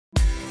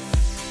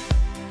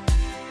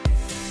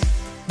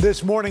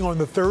This morning on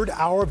the third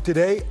hour of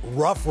Today,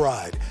 rough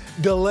ride.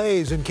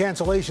 Delays and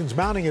cancellations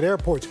mounting at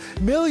airports.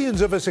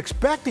 Millions of us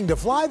expecting to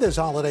fly this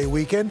holiday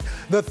weekend.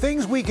 The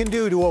things we can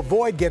do to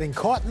avoid getting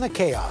caught in the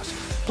chaos.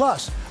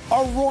 Plus,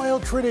 a royal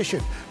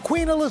tradition.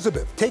 Queen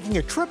Elizabeth taking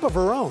a trip of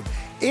her own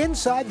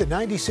inside the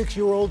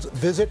 96-year-old's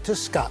visit to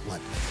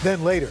Scotland.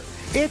 Then later,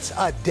 it's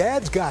a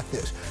Dad's Got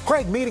This.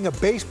 Craig meeting a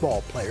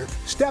baseball player,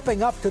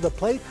 stepping up to the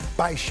plate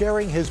by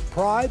sharing his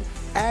pride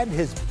and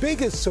his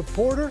biggest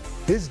supporter,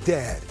 his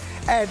dad.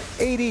 And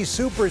 80s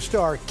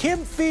superstar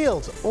Kim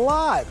Fields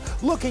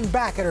live, looking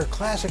back at her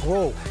classic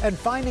role and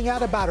finding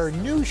out about her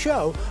new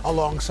show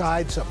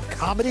alongside some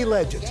comedy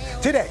legends.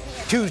 Today,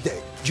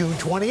 Tuesday, June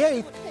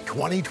 28th,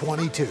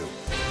 2022.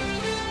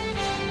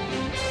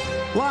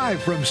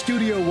 Live from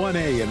Studio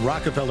 1A in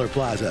Rockefeller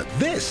Plaza,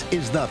 this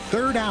is the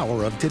third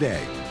hour of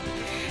Today.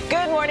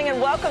 Good morning and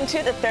welcome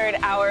to the third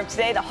hour of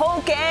Today. The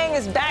whole gang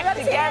is back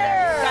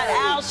together. We've got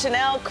Al,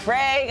 Chanel,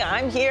 Craig,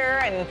 I'm here.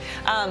 And,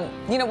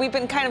 we've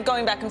been kind of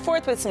going back and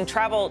forth with some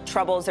travel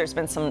troubles. There's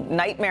been some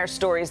nightmare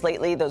stories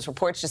lately. Those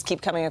reports just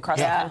keep coming across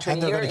the country.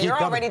 You're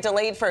already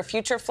delayed for a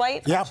future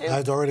flight? Yeah, I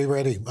was already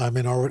ready.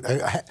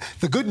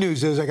 The good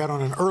news is I got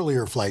on an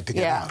earlier flight to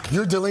get out.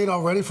 You're delayed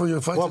already for your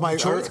flight to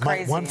Detroit?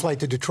 My one flight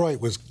to Detroit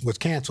was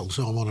canceled,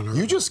 so I'm on an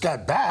earlier. You just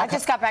got back. I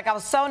just got back. I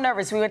was so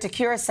nervous. We went to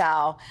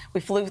Curacao.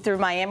 We flew through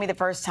Miami the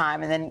first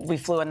time, and then we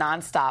flew a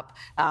nonstop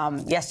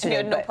yesterday. You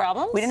had no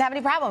problems? We didn't have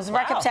any problems. Wow.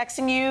 I kept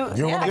texting you.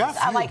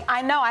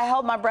 I know. I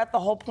held my breath the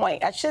whole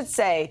point. I should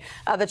say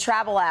the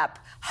travel app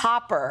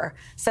Hopper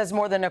says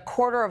more than a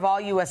quarter of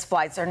all U.S.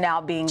 flights are now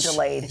being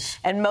delayed,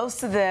 and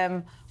most of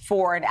them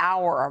for an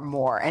hour or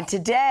more. And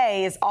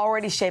today is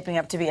already shaping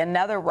up to be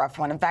another rough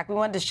one. In fact, we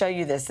wanted to show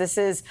you this. This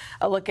is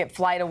a look at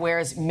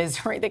FlightAware's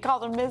misery. They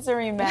call it a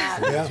misery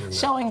map,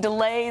 showing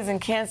delays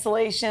and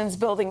cancellations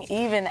building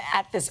even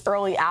at this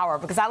early hour.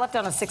 Because I left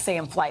on a 6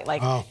 a.m. flight.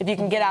 If you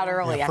can get out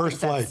early.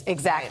 First flight.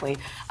 Exactly.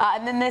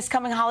 And then this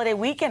coming holiday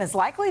weekend is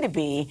likely to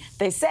be,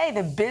 they say,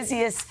 the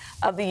busiest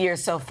of the year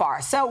so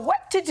far. So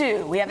what to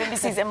do? We have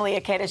NBC's Emily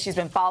Akeda. She's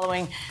been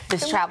following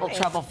this travel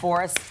trouble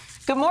for us.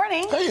 Good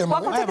morning. Hey,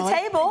 welcome to the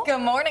table. Good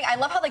morning. I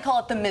love how they call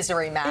it the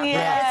misery map.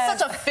 Yes.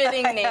 It's such a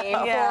fitting name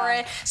for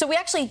it. So we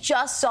actually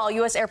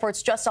U.S.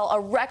 airports just saw a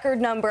record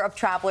number of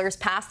travelers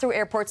pass through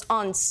airports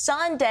on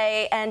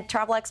Sunday, and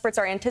travel experts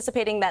are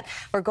anticipating that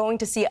we're going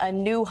to see a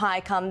new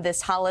high come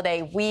this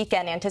holiday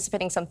weekend,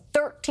 anticipating some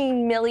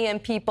 13 million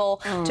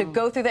people to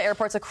go through the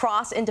airports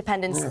across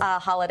Independence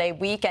holiday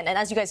weekend. And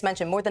as you guys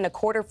mentioned, more than a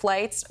quarter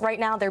flights right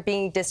now, they're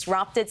being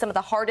disrupted. Some of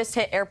the hardest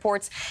hit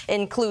airports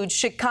include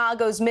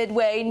Chicago's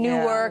Midway,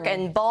 Newark,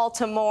 and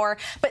Baltimore.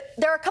 But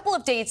there are a couple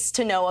of dates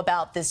to know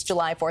about this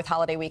July 4th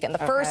holiday weekend. The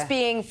first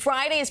being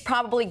Friday is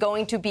probably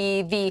going to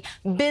be the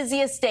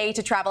busiest day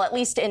to travel, at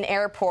least in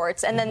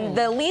airports. And then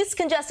the least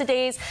congested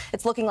days,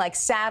 it's looking like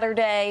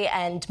Saturday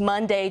and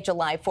Monday,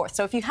 July 4th.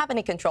 So if you have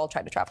any control,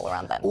 try to travel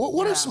around then.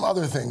 What are some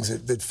other things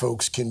that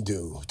folks can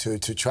do to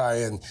try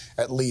and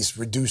at least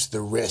reduce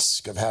the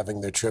risk of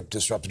having their trip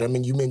disrupted? I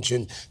mean, you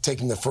mentioned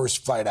taking the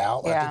first flight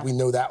out. I think we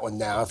know that one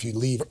now. If you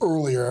leave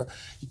earlier,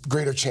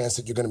 greater chance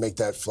that you're going to make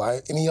that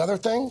flight. Any other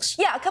things?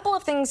 Yeah, a couple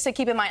of things to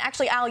keep in mind.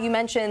 Actually, Al, you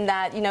mentioned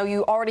that,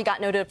 you already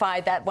got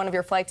notified that one of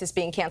your flights is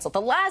being canceled.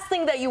 The last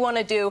thing that you want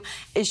to do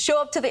is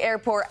show up to the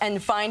airport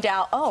and find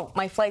out, oh,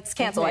 my flight's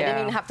canceled. I didn't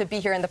even have to be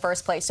here in the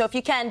first place. So if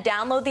you can,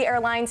 download the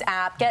airline's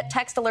app, get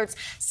text alerts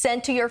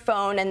sent to your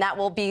phone, and that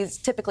will be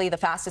typically the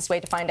fastest way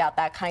to find out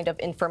that kind of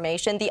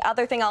information. The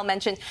other thing I'll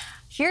mention,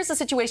 here's a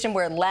situation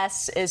where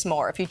less is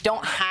more. If you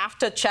don't have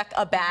to check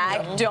a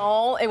bag,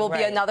 don't. It will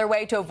be another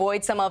way to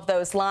avoid some of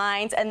those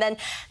lines. And then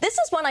this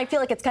is one I feel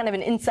like it's kind of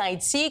an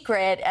inside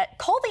secret.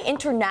 Call the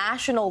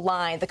international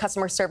line, the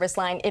customer service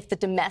line, if the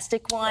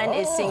domestic one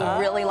is seeing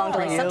really long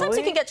delays. Sometimes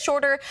you can get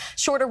shorter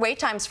wait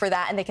times for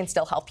that, and they can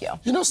still help you.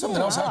 You know something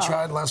else I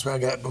tried last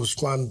week? I was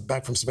flying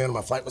back from Savannah.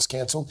 My flight was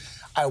canceled.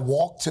 I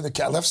walked to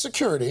I left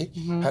security,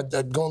 had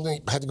to go on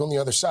the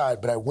other side,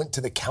 but I went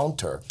to the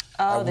counter.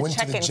 I went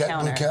to the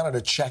JetBlue counter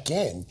to check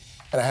in,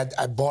 and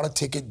I bought a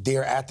ticket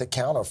there at the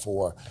counter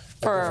for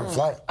a different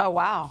flight. Oh,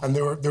 wow. And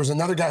there was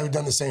another guy who'd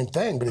done the same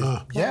thing, but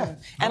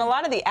And a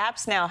lot of the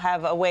apps now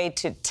have a way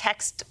to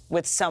text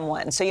with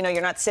someone. So,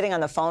 you're not sitting on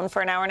the phone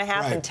for an hour and a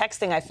half. And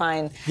texting, I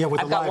find, with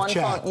I've got one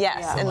phone.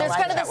 Yes. And there's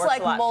kind of this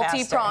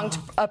multi-pronged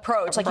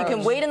approach. Like you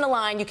can wait in the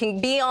line, you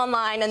can be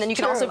online, and then you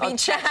can also be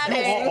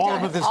chatting. All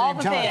of them at the same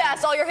time.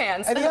 Yes, all your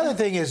hands. And the other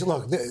thing is,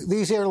 look,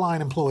 these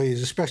airline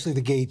employees, especially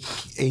the gate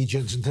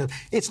agents,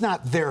 it's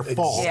not their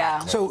fault. Yeah.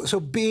 So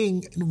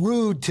being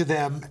rude to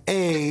them,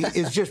 A,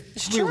 is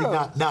just really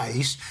not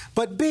nice.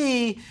 But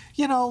B,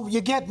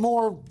 you get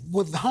more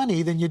with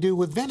honey than you do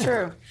with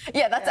vinegar. True.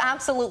 Yeah, that's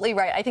absolutely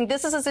right. I think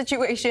this is a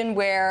situation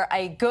where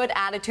a good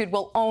attitude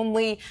will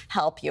only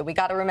help you. We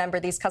got to remember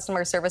these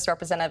customer service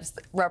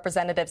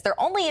representatives, they're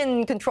only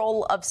in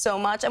control of so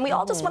much, and we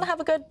all just want to have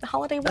a good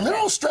holiday weekend. And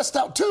they're all stressed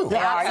out, too.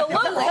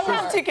 Absolutely.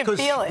 Sometimes you can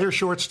feel it. They're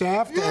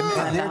short-staffed,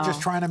 and they're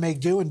just trying to make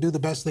do and do the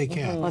best they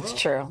can. That's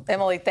true.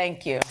 Emily,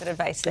 thank you. Good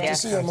advice Good there. to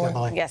see you,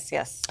 Emily.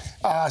 Yes.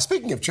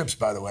 Speaking of trips,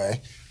 by the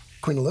way,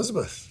 Queen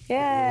Elizabeth.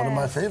 Yeah. One of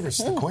my favorites,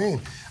 the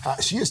Queen.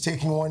 She is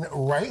taking one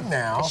right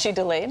now. Is she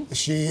delayed?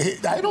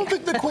 I don't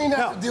think the Queen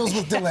deals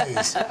with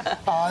delays.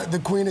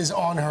 The Queen is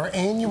on her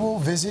annual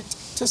visit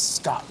to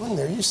Scotland.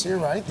 There, you see her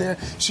right there.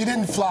 She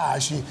didn't fly.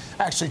 She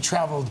actually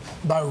traveled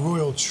by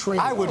royal train.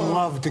 I would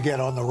love to get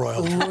on the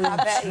royal train. I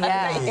bet,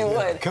 yeah. You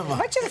would. Come on.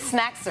 I bet you the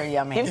snacks are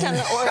yummy. You've done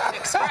the Orient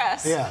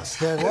Express. Yes,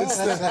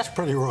 that's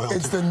pretty royal.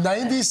 It's the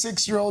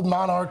 96-year-old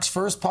monarch's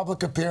first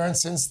public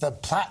appearance since the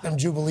Platinum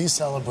Jubilee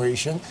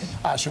celebration.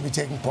 She'll be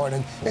taking part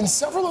in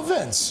several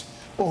events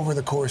over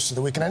the course of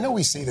the week. And I know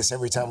we see this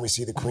every time we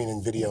see the Queen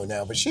in video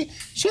now, but she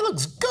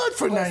looks good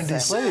for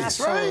 96,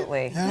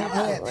 absolutely. right?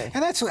 Absolutely.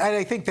 And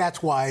I think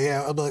that's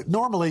why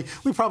normally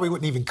we probably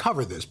wouldn't even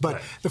cover this,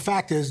 but the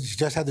fact is she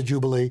just had the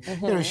Jubilee.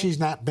 She's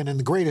not been in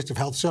the greatest of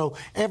health, so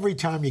every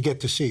time you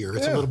get to see her,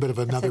 it's a little bit of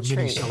another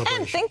mini celebration.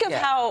 And think of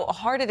how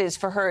hard it is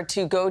for her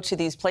to go to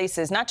these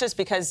places, not just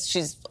because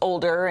she's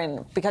older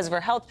and because of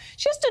her health.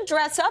 She has to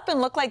dress up and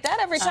look like that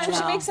every time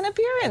she makes an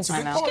appearance. She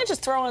can't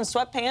just throw on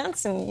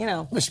sweatpants and,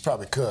 Well, she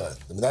probably could.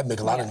 I mean, that'd make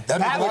a lot of news.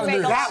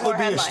 That would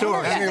be a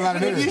story. That'd make a lot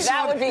of news.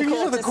 That would be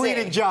cool the to Queen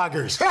see. in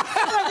joggers.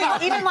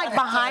 Even like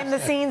behind the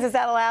scenes, is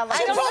that allowed? Like,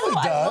 She probably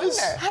does.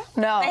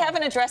 No. They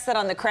haven't addressed that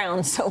on The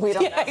Crown, so we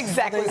don't know.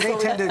 Exactly. They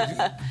tend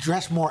to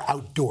dress more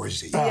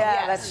outdoorsy.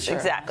 Yeah, that's true.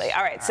 Exactly.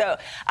 All right, so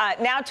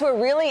now to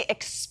a really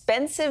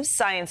expensive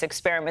science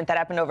experiment that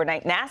happened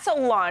overnight. NASA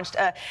launched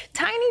a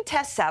tiny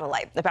test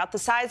satellite about the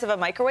size of a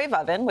microwave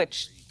oven,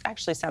 which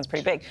actually sounds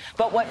pretty big.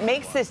 But what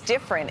makes this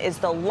different is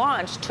the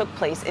launch took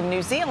place in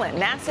New Zealand.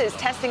 NASA is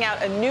testing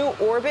out a new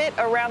orbit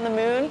around the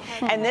moon,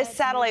 and this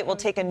satellite will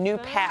take a new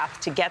path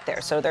to get there.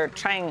 So they're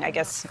trying, I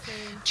guess,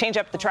 change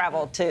up the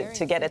travel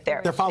to get it there.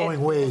 They're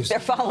following ways. They're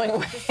following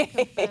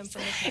ways.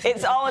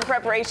 It's all in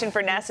preparation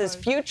for NASA's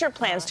future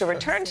plans to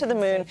return to the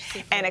moon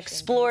and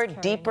explore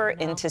deeper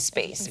into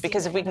space.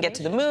 Because if we can get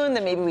to the moon,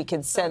 then maybe we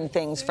can send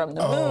things from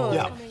the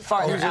moon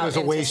farther Use it out as a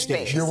into way space.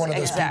 station. You're one of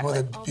those people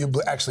that you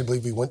actually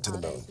believe we went to the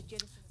moon.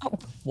 Oh,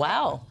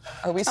 wow.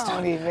 Are we still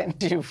Don't even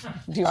do.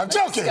 I'm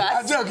joking.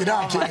 I'm joking. No,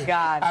 I'm kidding. Oh my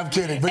God. I'm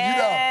kidding. But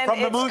And from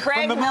the it's moon- Craig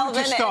from the moon to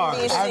Melvin, stars.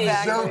 NBC.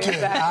 I'm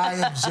joking. I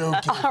am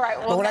joking. All right,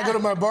 well, but when I go to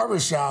my barber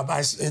shop,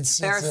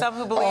 there are some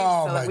who believe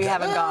so that we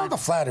haven't gone. The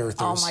flat earthers.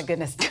 Oh, my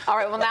goodness. All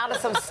right, well, now to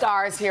some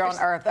stars here on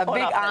Earth. A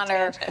big off on a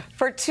honor tangent.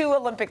 for two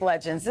Olympic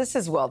legends. This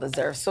is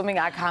well-deserved. Swimming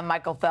icon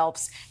Michael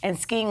Phelps and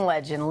skiing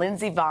legend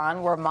Lindsey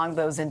Vonn were among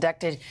those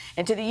inducted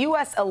into the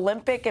U.S.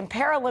 Olympic and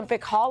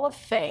Paralympic Hall of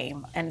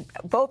Fame. And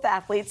both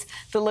athletes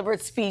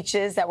delivered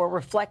speeches that were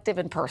reflective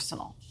and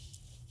personal.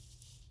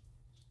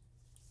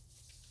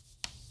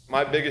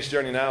 My biggest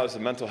journey now is the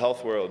mental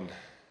health world.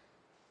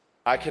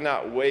 I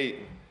cannot wait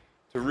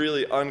to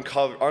really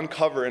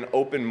uncover and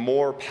open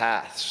more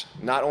paths,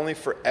 not only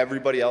for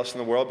everybody else in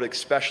the world, but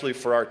especially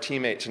for our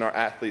teammates and our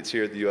athletes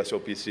here at the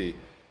USOPC.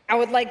 I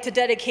would like to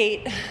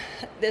dedicate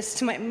this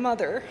to my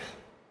mother.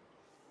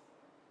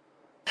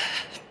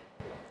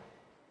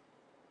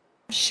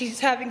 She's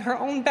having her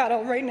own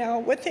battle right now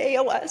with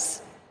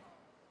ALS.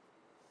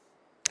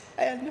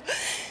 And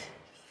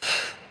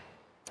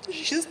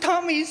she's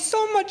taught me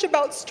so much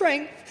about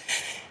strength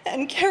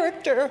and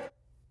character.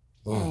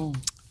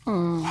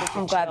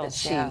 I'm glad that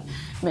she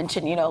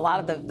mentioned, a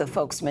lot of the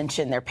folks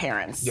mention their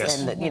parents. Yes.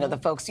 And, the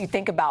folks you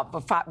think about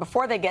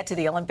before they get to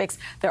the Olympics,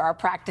 there are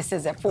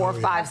practices at 4,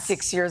 5,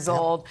 6 years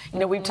old.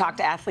 We've talked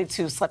to athletes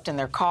who slept in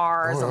their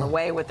cars on the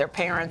way with their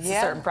parents,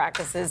 certain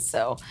practices.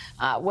 So,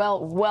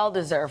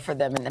 well-deserved for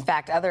them. And in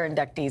fact, other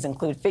inductees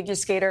include figure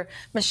skater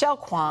Michelle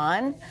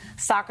Kwan,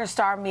 soccer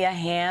star Mia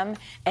Hamm,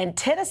 and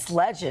tennis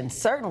legend,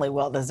 certainly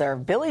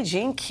well-deserved, Billie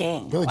Jean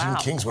King. Billie Jean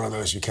King's one of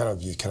those you kind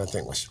of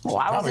think was.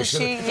 Why wasn't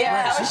she?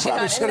 She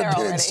probably should have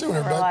been in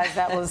sooner. Realized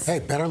that was. Hey,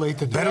 better late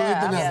than never.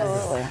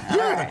 Absolutely.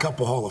 You're in a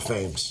couple Hall of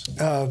Fames.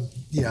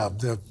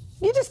 The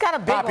You just got a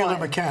big popular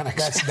one. mechanics.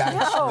 That's not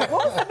No,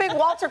 what was the big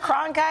Walter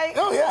Cronkite?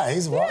 Oh, yeah.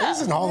 He's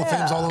in Hall of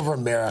Fames all over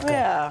America.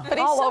 Yeah, But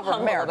he's all so over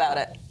humble America. about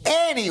it.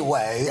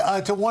 Anyway,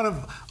 to one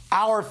of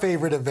our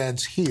favorite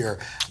events here,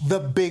 the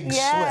Big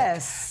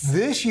Yes. Slick.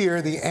 This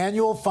year, the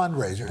annual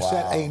fundraiser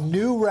set a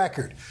new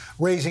record,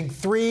 raising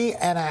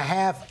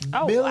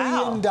 $3.5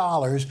 million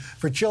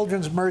for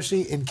Children's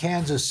Mercy in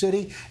Kansas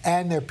City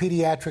and their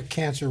pediatric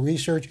cancer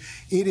research.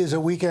 It is a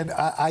weekend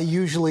I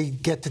usually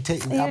get to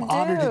take. I'm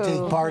honored to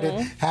take part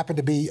in. Happened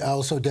to be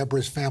also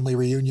Deborah's family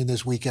reunion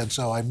this weekend,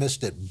 so I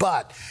missed it.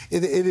 But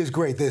it is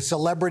great. The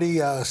celebrity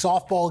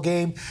softball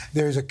game.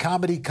 There's a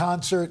comedy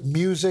concert,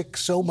 music,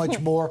 so much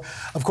more.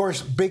 Of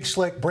course, Big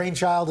Slick,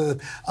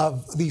 brainchild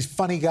of these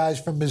funny guys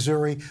from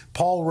Missouri,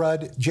 Paul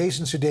Rudd,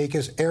 Jason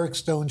Sudeikis, Eric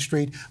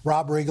Stonestreet,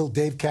 Rob Riggle,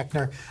 Dave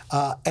Koechner.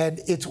 And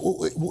it's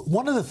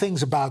one of the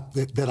things about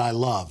that I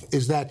love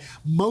is that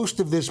most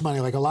of this money,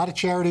 like a lot of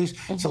charities,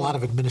 it's a lot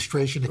of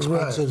administration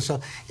expenses.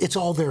 So it's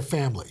all their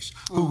families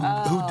who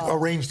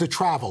arrange the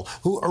travel,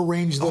 who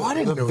arrange the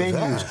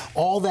venues,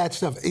 all that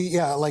stuff.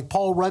 Yeah, like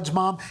Paul Rudd's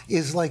mom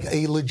is like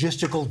a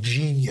logistical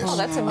genius. Oh,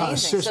 that's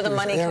amazing. So the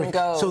money can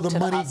go So the to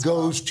money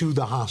hospital. goes to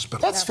the hospital.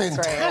 hospital. That's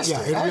fantastic.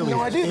 Yeah, it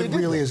really is. It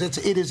really is.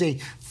 It is a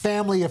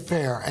family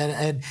affair,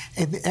 and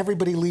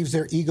everybody leaves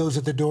their egos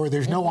at the door.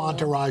 There's no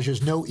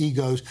entourages, no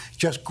egos,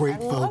 just great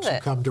folks who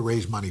come to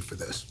raise money for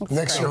this.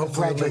 Next year,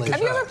 hopefully,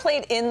 have you ever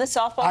played in the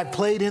softball? I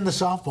played in the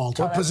softball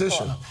team. What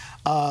position?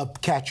 Cool.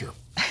 Catcher.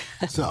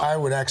 So I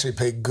would actually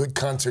pay good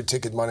concert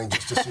ticket money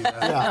just to see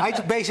that.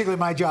 Yeah, basically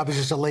my job is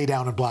just to lay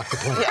down and block the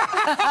plate.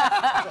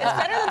 Yeah. It's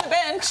better than the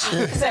bench.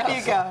 There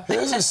you go.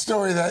 Here's a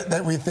story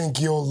that we think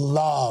you'll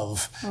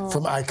love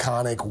from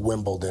iconic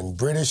Wimbledon.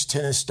 British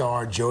tennis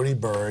star Jodie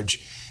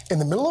Burge, in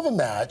the middle of a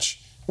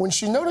match, when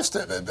she noticed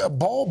a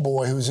ball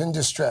boy who was in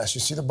distress.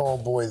 You see the ball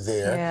boy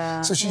there.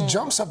 Yeah. So she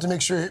jumps up to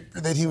make sure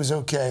that he was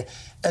okay.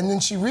 And then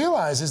she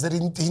realizes that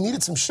he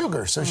needed some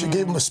sugar. So she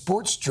gave him a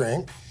sports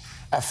drink.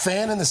 A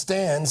fan in the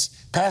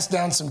stands passed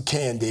down some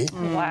candy.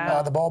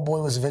 Wow. The ball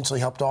boy was eventually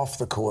helped off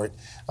the court.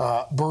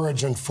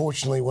 Burge,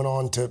 unfortunately, went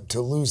on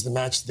to lose the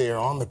match there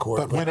on the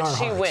court. But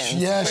she wins.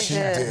 Yes, she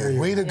did.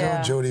 Way to go,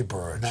 Jodie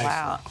Burge.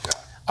 Wow.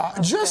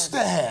 Just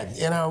ahead,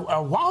 in a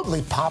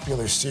wildly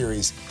popular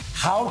series,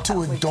 How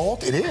to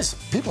Adult. It is.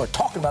 People are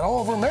talking about it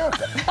all over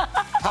America.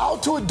 How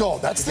to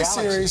Adult. That's the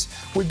series.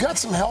 We've got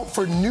some help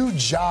for new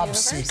job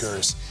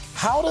seekers.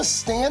 How to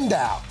stand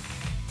out.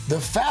 The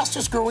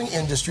fastest growing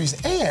industries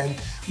and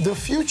the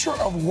future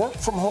of work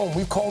from home.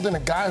 We've called in a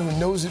guy who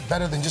knows it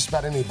better than just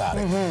about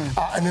anybody.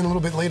 And then a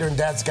little bit later in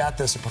Dad's Got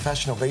This, a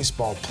professional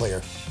baseball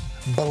player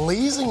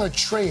blazing a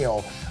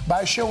trail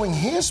by showing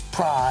his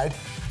pride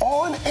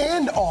on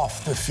and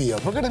off the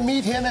field. We're going to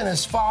meet him and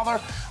his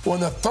father when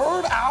the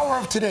third hour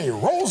of Today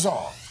rolls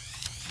on.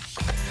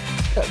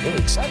 Yeah, really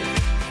excited.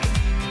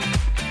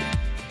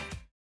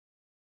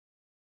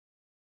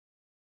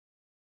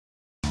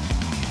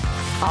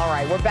 All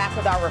right, we're back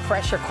with our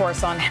refresher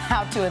course on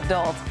how to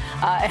adult.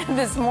 And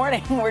this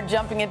morning, we're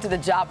jumping into the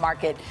job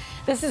market.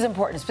 This is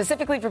important,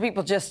 specifically for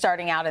people just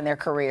starting out in their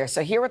career.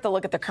 So here with a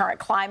look at the current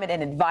climate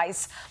and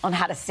advice on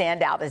how to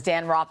stand out is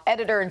Dan Roth,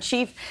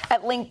 editor-in-chief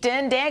at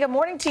LinkedIn. Dan, good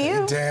morning to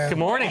you. Hey, Dan. Good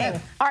morning.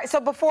 All right, so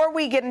before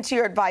we get into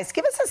your advice,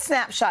 give us a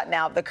snapshot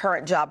now of the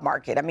current job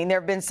market. I mean, there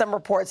have been some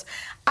reports.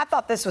 I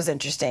thought this was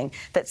interesting,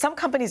 that some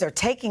companies are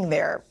taking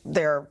their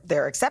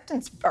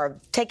acceptance or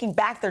taking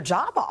back their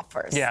job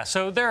offers. Yeah,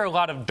 so there are a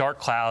lot of dark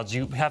clouds.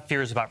 You have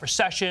fears about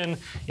recession,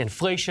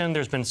 inflation.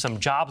 There's been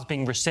some jobs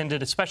being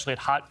rescinded, especially at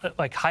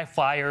high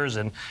flyers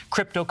and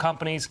crypto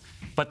companies.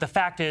 But the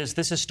fact is,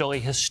 this is still a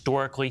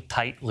historically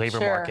tight labor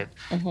market.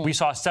 We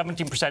saw a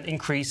 17%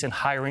 increase in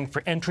hiring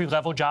for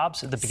entry-level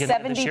jobs at the beginning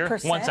of this year.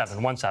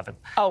 17.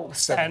 Oh,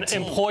 17. And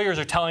employers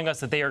are telling us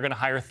that they are going to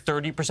hire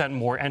 30%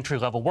 more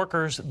entry-level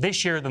workers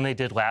this year than they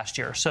did last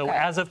year. So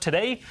as of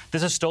today,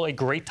 this is still a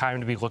great time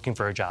to be looking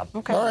for a job.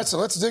 Okay. All right, so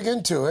let's dig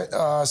into it.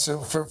 So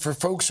for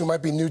folks who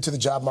might be new to the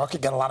job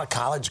market, got a lot of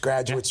college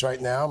graduates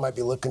right now, might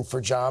be looking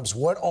for jobs.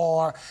 What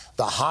are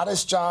the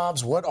hottest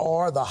jobs? What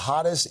are the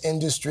hottest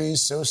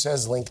industries? So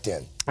says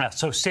LinkedIn.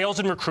 So sales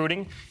and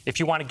recruiting, if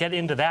you want to get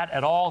into that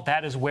at all,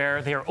 that is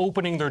where they are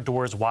opening their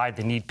doors wide.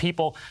 They need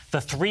people.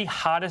 The three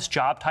hottest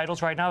job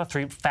titles right now, the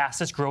three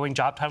fastest growing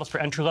job titles for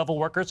entry-level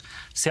workers,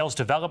 sales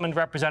development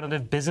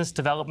representative, business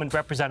development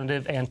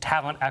representative, and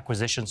talent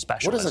acquisition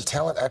specialist. What is a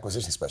talent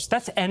acquisition specialist?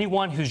 That's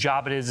anyone whose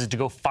job it is to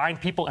go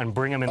find people and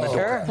bring them in the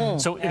door.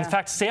 So in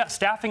fact,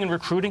 staffing and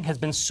recruiting has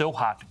been so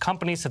hot.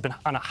 Companies have been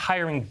on a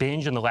hiring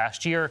binge in the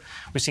last year.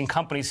 We've seen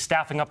companies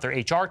staffing up their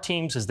HR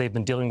teams as they've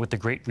been dealing with the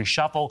great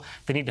reshuffle.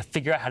 They need to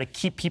figure out how to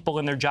keep people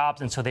in their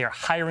jobs, and so they are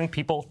hiring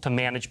people to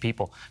manage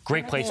people.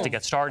 Great place to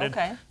get started.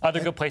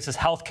 Other good places,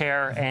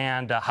 healthcare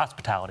and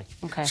hospitality.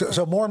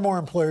 So more and more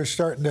employers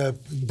starting to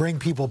bring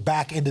people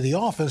back into the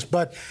office,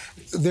 but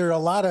there are a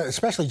lot of,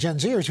 especially Gen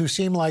Zers, who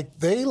seem like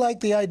they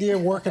like the idea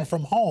of working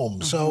from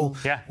home. So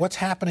what's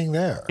happening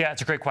there? Yeah,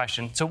 it's a great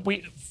question. So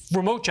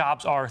remote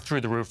jobs are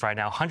through the roof right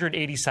now.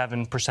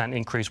 187%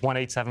 increase,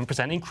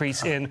 187%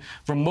 increase in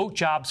remote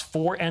jobs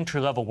for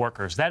entry-level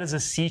workers. That is a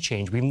sea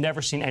change. We've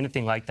never seen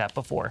anything like that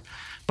before.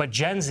 But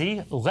Gen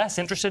Z, less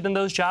interested in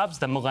those jobs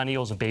than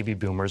millennials and baby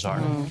boomers are.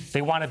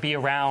 They want to be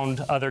around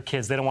other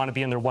kids. They don't want to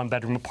be in their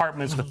one-bedroom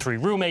apartments with 3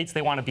 roommates.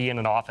 They want to be in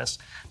an office.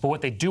 But what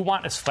they do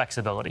want is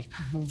flexibility.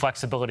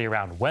 Flexibility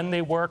around when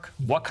they work,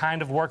 what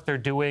kind of work they're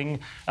doing.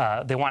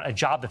 They want a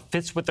job that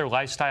fits with their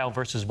lifestyle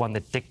versus one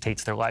that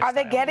dictates their lifestyle. Are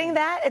they getting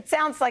that? It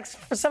sounds like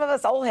for some of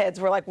us old heads,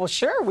 we're like, well,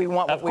 sure, we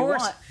want what we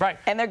want. Right.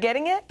 And they're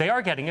getting it? They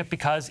are getting it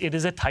because it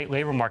is a tight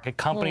labor market.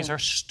 Companies are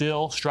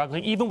still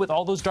struggling. Even with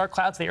all those dark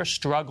clouds, they are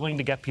struggling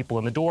to get people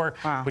in the door,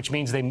 which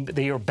means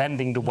they are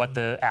bending to what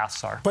the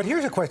asks are. But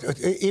here's a question.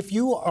 If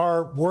you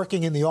are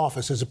working in the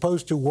office as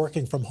opposed to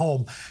working from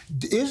home,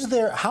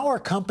 how are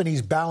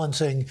companies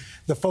balancing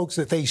the folks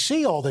that they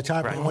see all the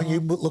time when you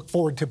look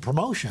forward to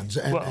promotions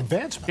and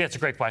advancement? Yeah, it's a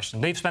great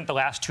question. They've spent the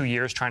last 2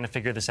 years trying to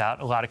figure this out.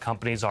 A lot of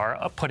companies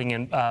are putting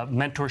in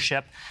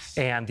mentorship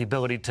and the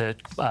ability to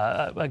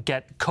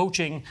get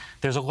coaching.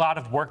 There's a lot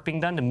of work being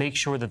done to make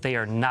sure that they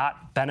are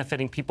not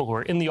benefiting people who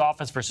are in the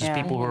office versus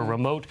people who or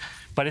remote.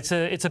 But it's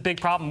a big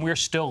problem. We're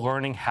still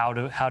learning how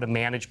to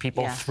manage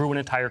people through an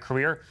entire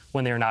career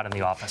when they're not in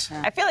the office.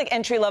 I feel like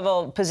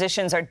entry-level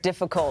positions are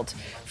difficult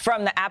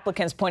from the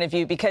applicant's point of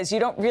view because you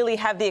don't really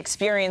have the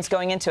experience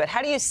going into it.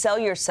 How do you sell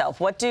yourself?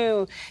 What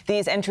do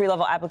these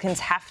entry-level applicants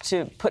have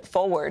to put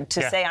forward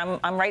to say,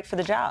 I'm right for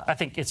the job? I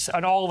think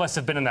and all of us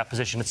have been in that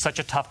position. It's such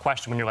a tough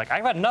question when you're like,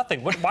 I got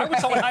nothing. Why would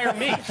someone hire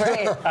me?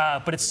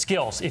 But it's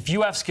skills. If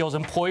you have skills,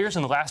 employers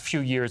in the last few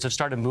years have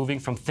started moving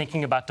from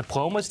thinking about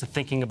diplomas to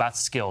thinking about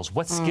skills.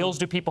 What skills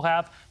do people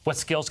have? What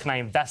skills can I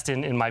invest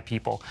in my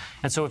people?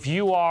 And so if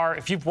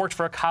you've worked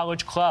for a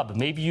college club,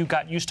 maybe you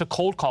got used to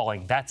cold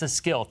calling. That's a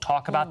skill.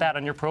 Talk about that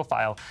on your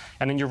profile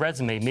and in your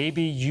resume.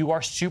 Maybe you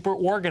are super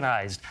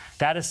organized.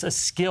 That is a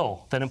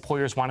skill that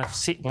employers want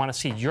to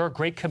see. You're a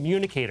great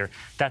communicator.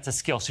 That's a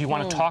skill. So you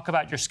want to talk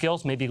about your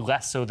skills, maybe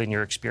less so than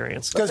your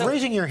experience. Does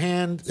raising your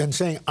hand and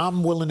saying,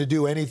 I'm willing to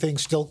do anything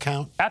still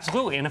count?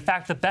 Absolutely. And in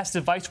fact, the best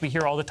advice we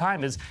hear all the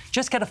time is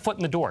just get a foot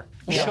in the door.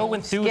 Show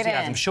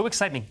enthusiasm. Show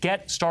excitement.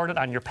 Get started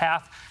on your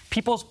path.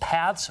 People's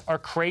paths are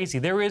crazy.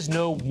 There is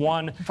no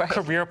one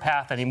career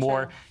path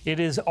anymore. It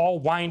is all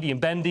windy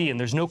and bendy, and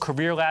there's no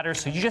career ladder.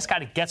 So you just got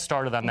to get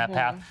started on that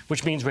path,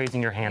 which means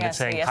raising your hand and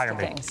saying, hire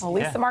me. Well,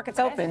 at least the market's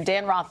open.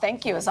 Dan Roth,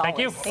 thank you as always. Thank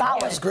you.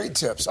 Solid. That's great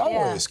tips,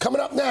 always.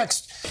 Coming up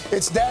next,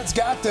 it's Dad's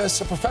Got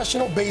This, a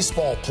professional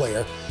baseball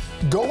player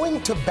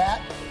going to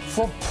bat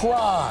for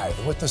pride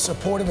with the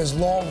support of his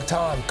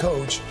longtime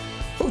coach,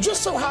 who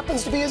just so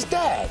happens to be his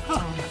dad.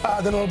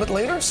 Then a little bit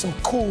later, some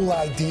cool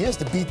ideas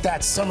to beat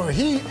that summer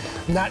heat.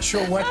 Not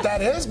sure what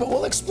that is, but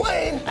we'll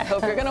explain. I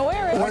hope you're going to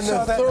wear it. We're in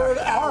the third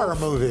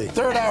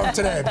hour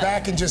today.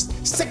 Back in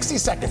just 60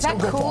 seconds. Is that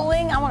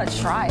cooling? I want to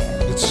try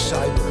it. It's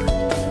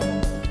cyber.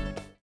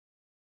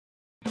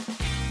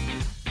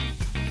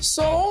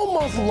 So all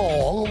month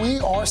long, we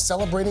are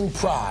celebrating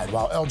Pride.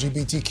 While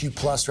LGBTQ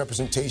plus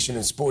representation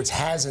in sports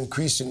has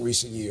increased in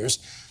recent years,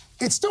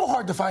 it's still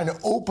hard to find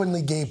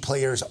openly gay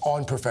players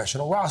on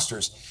professional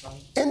rosters.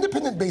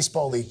 Independent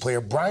Baseball League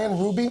player Brian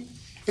Ruby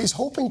is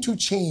hoping to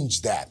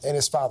change that, and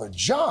his father,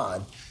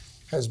 John,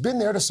 has been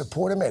there to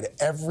support him at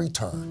every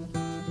turn.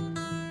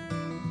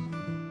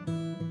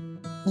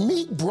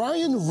 Meet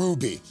Brian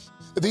Ruby,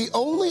 the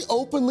only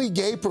openly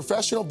gay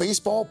professional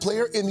baseball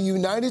player in the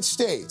United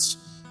States.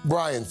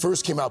 Brian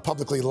first came out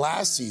publicly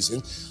last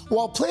season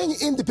while playing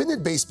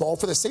independent baseball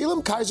for the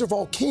Salem Kaiser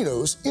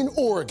Volcanoes in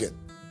Oregon.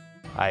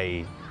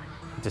 I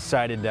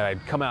decided that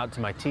I'd come out to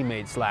my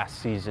teammates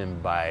last season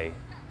by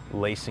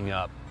lacing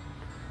up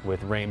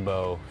with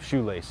rainbow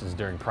shoelaces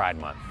during Pride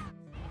Month.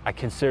 I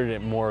considered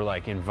it more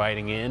like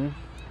inviting in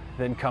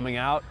than coming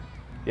out.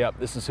 Yep,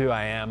 this is who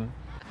I am.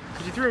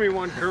 You threw me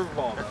one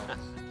curveball, though.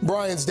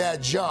 Brian's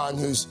dad, John,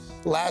 whose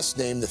last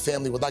name the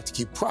family would like to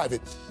keep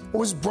private,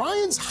 was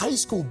Brian's high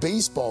school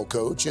baseball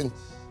coach and,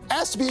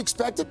 as to be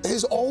expected,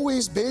 has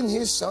always been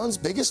his son's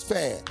biggest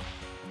fan.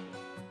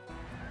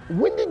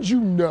 When did you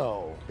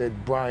know that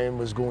Brian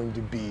was going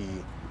to be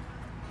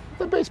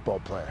a baseball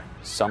player?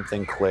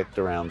 Something clicked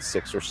around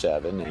 6 or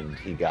 7, and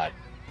he got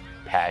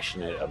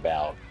passionate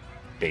about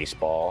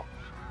baseball,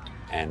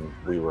 and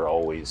we were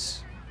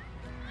always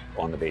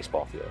on the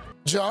baseball field.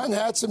 John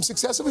had some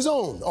success of his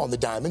own on the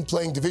diamond,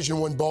 playing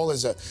Division I ball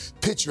as a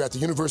pitcher at the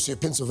University of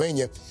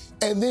Pennsylvania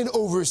and then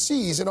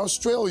overseas in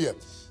Australia.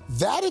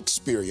 That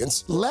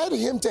experience led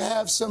him to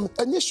have some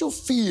initial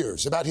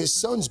fears about his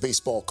son's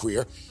baseball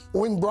career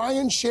when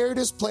Brian shared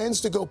his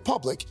plans to go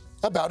public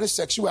about his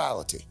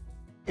sexuality.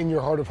 In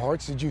your heart of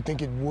hearts, did you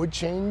think it would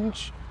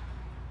change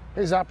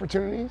his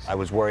opportunities? I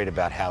was worried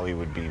about how he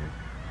would be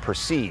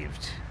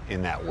perceived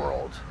in that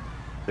world.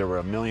 There were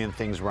a million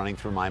things running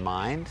through my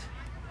mind,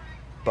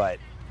 but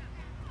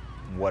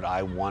what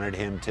I wanted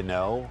him to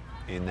know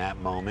in that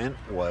moment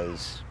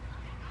was,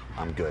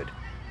 I'm good,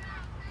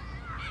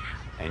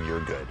 and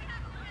you're good.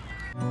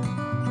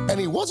 And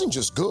he wasn't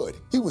just good,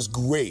 he was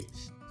great.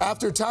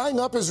 After tying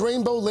up his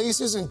rainbow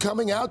laces and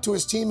coming out to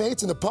his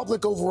teammates and the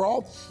public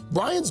overall,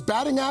 Brian's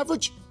batting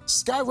average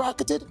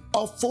skyrocketed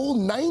a full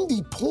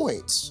 90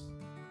 points.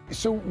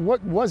 So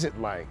what was it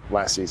like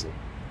last season?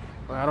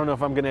 I don't know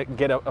if I'm going to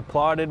get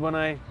applauded when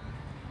I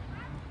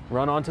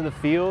run onto the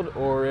field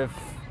or if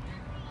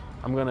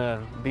I'm going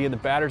to be in the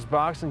batter's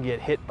box and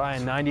get hit by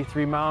a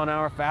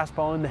 93-mile-an-hour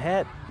fastball in the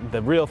head.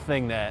 The real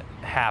thing that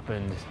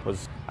happened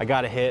was I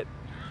got a hit,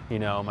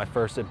 my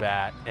first at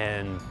bat,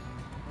 and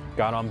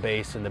got on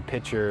base, and the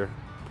pitcher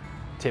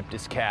tipped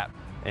his cap,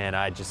 and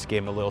I just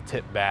gave him a little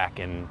tip back,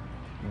 and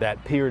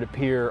that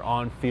peer-to-peer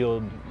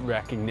on-field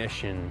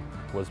recognition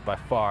was by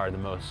far the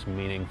most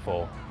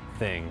meaningful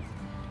thing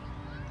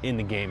in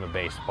the game of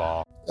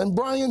baseball. And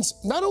Brian's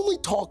not only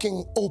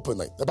talking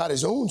openly about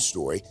his own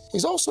story,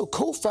 he's also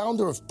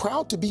co-founder of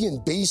Proud to Be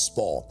in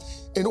Baseball,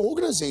 an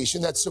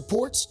organization that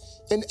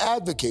supports and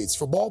advocates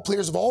for ball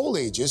players of all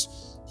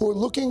ages who are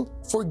looking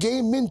for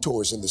gay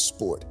mentors in the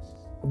sport.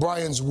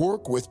 Brian's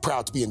work with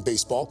Proud to Be in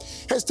Baseball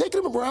has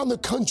taken him around the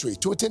country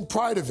to attend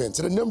Pride events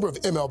at a number of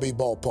MLB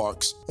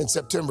ballparks. In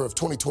September of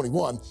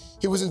 2021,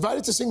 he was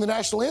invited to sing the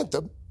national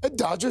anthem at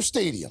Dodger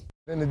Stadium.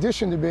 In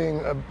addition to being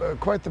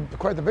quite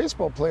the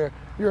baseball player,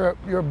 you're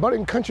a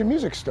budding country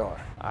music star.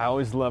 I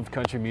always loved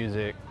country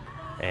music,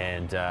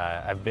 and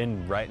I've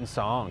been writing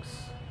songs.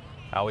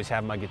 I always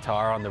have my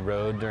guitar on the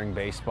road during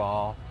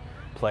baseball,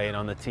 playing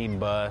on the team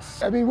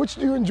bus. I mean, which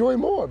do you enjoy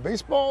more,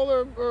 baseball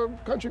or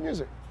country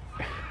music?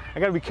 I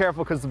got to be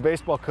careful because the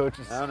baseball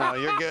coaches. No,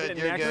 you're good.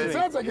 You're good. It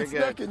sounds like it's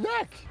neck and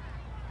neck.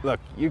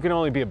 Look, you can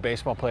only be a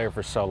baseball player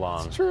for so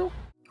long. It's true.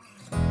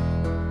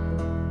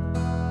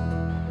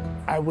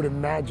 I would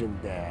imagine,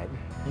 Dad,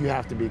 you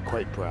have to be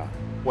quite proud.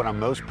 What I'm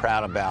most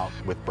proud about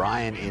with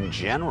Brian in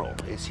general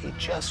is he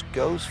just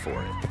goes for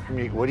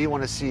it. What do you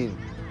want to see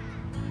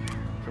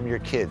from your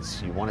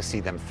kids? You want to see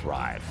them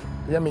thrive.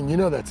 I mean, you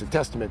know that's a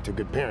testament to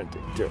good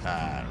parenting, too.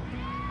 I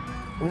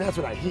mean, that's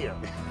what I hear.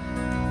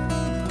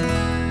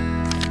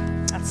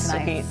 That's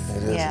nice.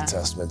 It is a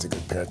testament to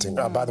good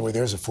parenting. By the way,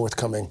 there's a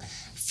forthcoming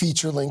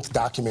feature-length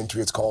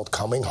documentary. It's called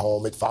Coming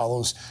Home. It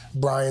follows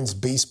Brian's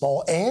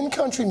baseball and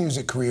country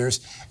music careers,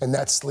 and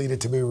that's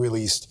slated to be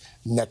released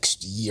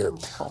next year.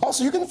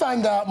 Also, you can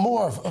find out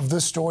more of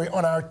this story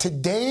on our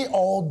Today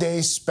All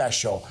Day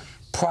special.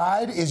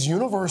 Pride is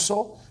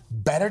universal,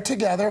 better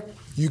together.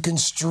 You can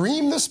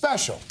stream the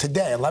special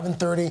today,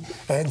 11:30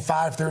 and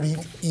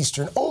 5:30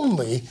 Eastern,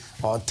 only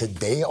on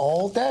Today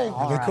All Day.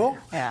 Really cool?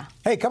 Yeah.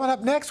 Hey, coming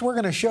up next, we're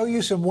going to show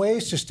you some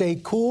ways to stay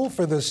cool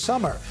for the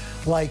summer,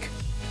 like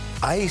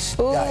ice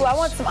Ooh, dice. I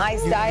want some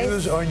ice dice. You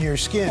use on your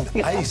skin.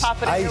 Ice,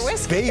 Pop it in your ice,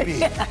 whiskey.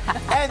 baby.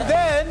 And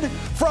then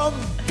from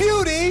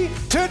beauty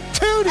to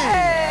tootie.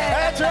 Hey.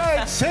 That's right,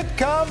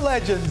 sitcom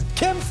legend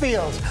Kim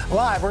Fields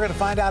live. We're going to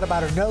find out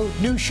about her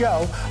new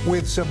show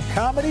with some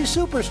comedy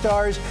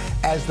superstars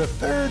as the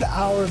third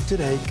hour of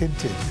today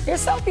continues. You're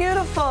so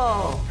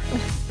beautiful.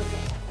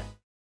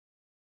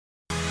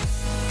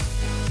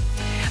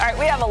 All right,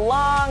 we have a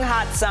long,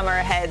 hot summer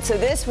ahead. So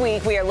this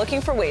week, we are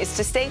looking for ways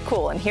to stay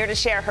cool. And here to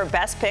share her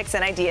best picks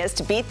and ideas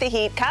to beat the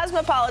heat,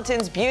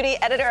 Cosmopolitan's beauty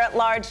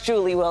editor-at-large,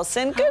 Julie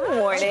Wilson. Good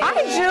morning.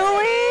 Hi,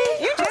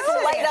 Julie. You just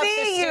light up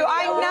the studio.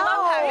 I know.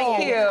 Love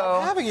having you.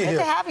 Having you Good here.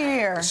 to have you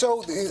here.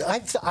 So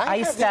I Ice have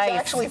these dice.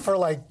 actually for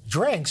like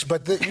drinks,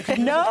 but you can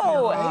use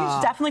No, it for your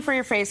face. definitely for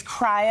your face.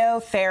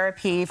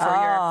 Cryotherapy for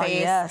your face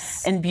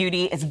yes. and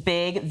beauty is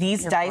big.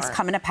 These dice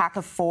come in a pack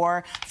of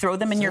 4. Throw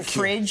them in your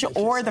fridge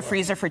or the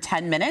freezer for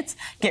 10 minutes.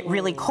 Get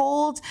really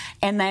cold,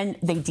 and then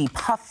they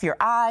depuff your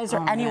eyes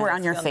or anywhere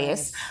on your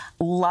face.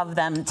 Love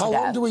them to How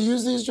death. long do we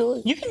use these,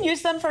 Julie? You can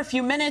use them for a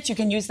few minutes. You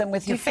can use them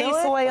with your feel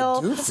face it? oil,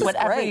 I do feel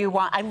whatever great. you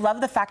want. I love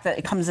the fact that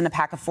it comes in a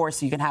pack of 4,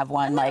 so you can have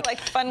one Like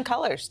fun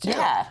colors, too.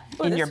 yeah,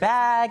 Ooh, in this your is-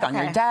 bag, on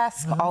your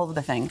desk, all of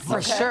the things.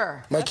 For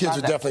sure. My kids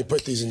would definitely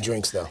put these in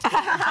drinks, though.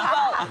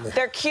 Well,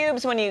 they're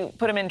cubes when you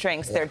put them in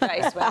drinks. They're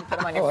dice when you put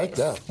them on I your like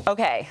face. that.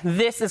 Okay,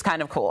 this is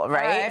kind of cool,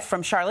 right?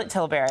 From Charlotte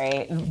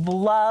Tilbury.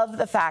 Love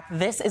the fact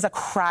this is a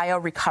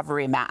cryo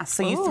recovery mask.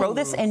 So you throw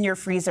this in your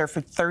freezer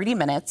for 30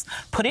 minutes,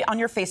 put it on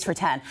your face for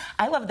 10.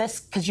 I love this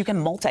because you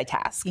can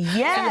multitask.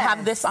 Yes. So you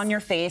have this on your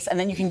face, and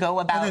then you can go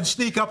about. And then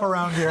sneak up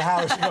around your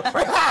house and go,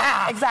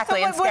 Exactly,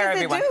 So and what scare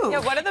does it everyone. do? Yeah,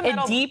 what are the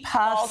metal It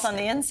depuffs, balls on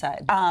the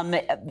inside?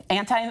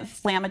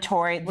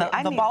 Anti-inflammatory.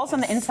 I The need balls on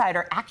the this. inside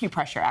are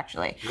acupressure,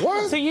 actually.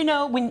 What?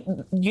 So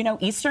when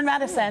Eastern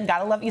medicine,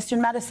 gotta love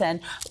Eastern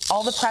medicine.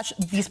 All the pressure,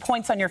 these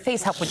points on your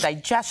face help with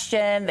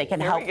digestion. They can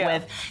Here help we go.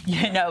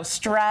 with,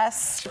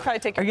 stress. Should probably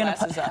take your Are you gonna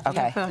glasses off.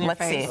 Okay, put it on your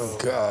let's see. face. Oh,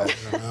 God.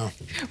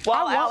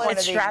 Well, I want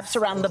it straps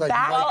around the Like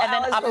back Mike- and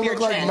then Well, up I your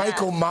look like chin.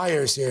 Michael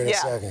Myers here in a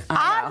second.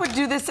 I would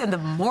do this in the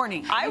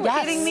morning. I would Yes.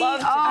 kidding me? Love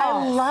to-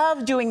 I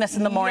love doing this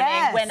in the morning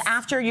Yes. when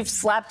after you've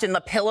slept and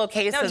the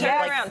pillowcase No, is turn it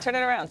like. around. Turn it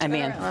around. I Turn it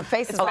mean, around. My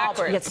face is It's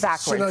backwards. It's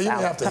backwards. So, no, you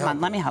Alex. have to Come help on,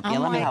 me. let me help you.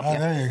 Let me help you.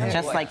 there you go.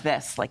 Just like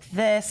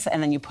this,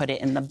 and then you put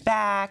it in the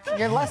back.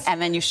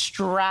 And then you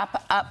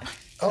strap up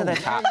to the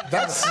top.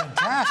 that's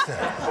fantastic.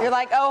 You're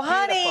like, oh,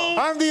 honey.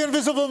 I'm the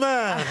invisible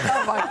man.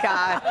 Oh, my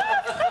God.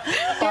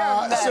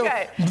 So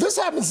Okay. this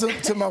happens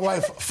to my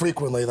wife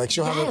frequently. Like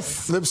she'll have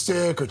a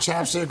lipstick or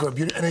chapstick or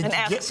beauty, and And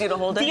asks you to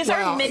hold it. These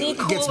are Wow, mini it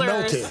gets coolers.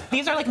 melted.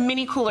 These are like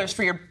mini coolers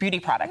for your beauty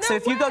products. So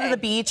if you go to way. the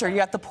beach or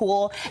you're at the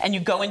pool and you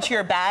go into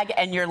your bag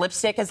and your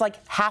lipstick is like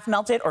half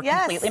melted or Yes,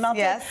 completely melted,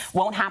 yes.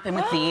 won't happen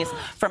with these.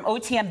 From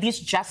OTM, these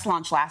just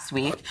launched last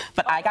week,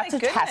 but I got my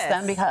to test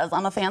them goodness. because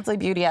I'm a fancy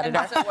beauty editor.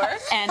 does it work?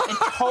 And it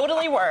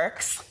totally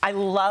works. I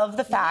love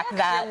the fact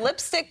that Your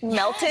lipstick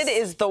melted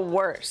is the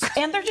worst.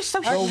 and they're just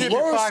so The chic.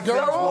 worst,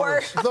 girl.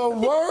 worst. The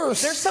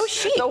worst. They're so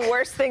chic. The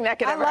worst thing that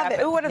could I ever love happen.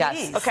 it. Ooh, what are Yes.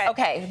 these?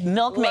 Okay.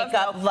 Milk Love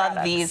makeup, milk love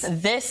products.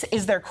 these. This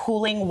is their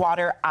cooling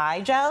water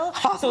eye gel.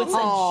 So it's a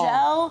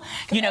gel.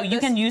 You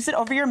can use it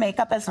over your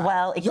makeup as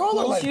well. It Y'all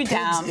are cools like you pigs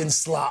down. in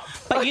slop.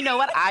 But you know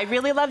what I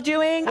really love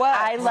doing? What?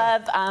 I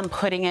love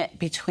putting it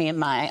between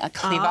my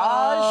cleavage.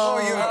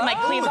 My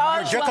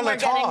cleavage your when we're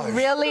décolletage. getting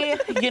really,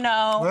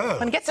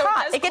 when it gets So it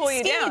hot, does it gets cool you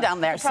steamy down.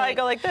 down there. You probably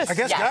go like this. I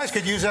guess Yes. guys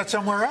could use that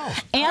somewhere else.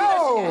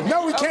 And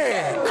No, we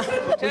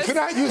can't. We cannot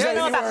not use that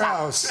anywhere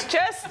else.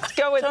 Just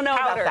go with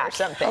powder or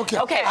something.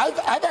 Okay.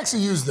 I've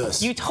actually used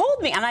this. You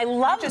told me, and I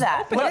love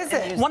that. What is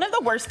it? One of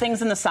the worst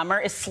things in the summer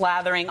is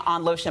slathering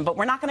on lotion, but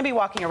we're not going to be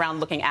walking around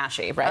looking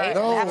ashy, right?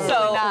 No.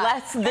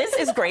 So this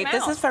is great.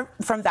 This is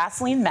from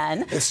Vaseline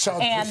Men.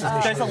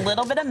 And there's a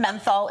little bit of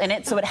menthol in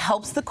it, so it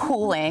helps the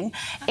cooling.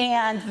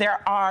 And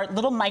there are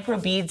little micro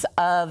beads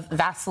of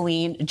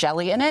Vaseline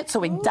jelly in it,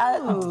 so it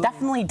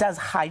definitely does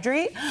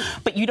hydrate,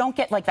 but you don't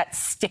get like that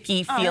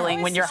sticky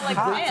feeling when you're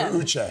hot. Right?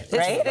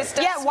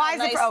 Why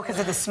is it? Because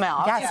of the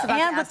smell. Yes,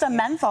 and with the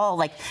menthol,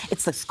 like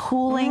it's this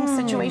cooling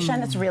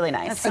situation. It's really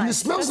nice. And the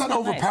smell's not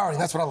overpowering.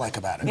 That's what I like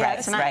about it. Yeah,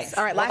 it's nice.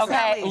 All right, last but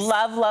not least.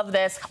 Love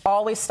this.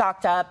 Always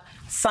stocked up.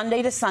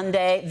 Sunday to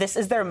Sunday. This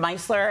is their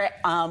micellar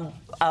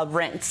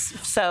rinse.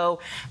 So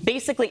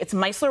basically, it's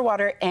micellar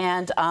water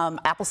and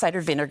apple cider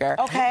vinegar.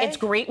 Okay. It's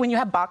great when you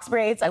have box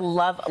braids. I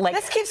love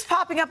This keeps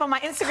popping up on my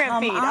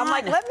Instagram feed. I'm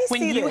like, let me see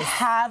this. When you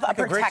have a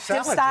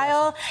protective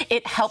style,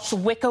 it helps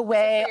wick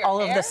away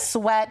all of the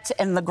sweat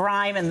and the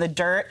grime and the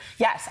dirt.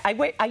 Yes, I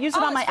use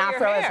it on my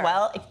afro as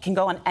well. It can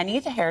go on any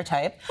hair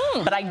type,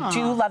 but I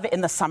do love it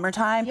in the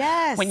summertime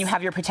when you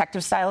have your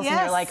protective styles and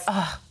you're like,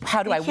 oh,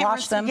 how do I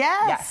wash them?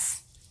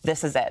 Yes.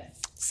 This is it.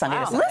 Sunday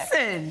to Sunday.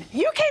 Listen,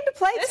 you came to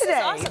play today.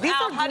 Is awesome. These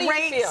Al, are how do you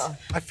great. feel?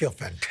 I feel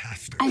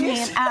fantastic. I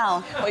mean,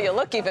 Al. Well, you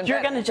look even better.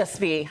 You're going to just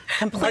be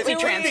completely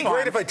transformed. Would it be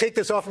great if I take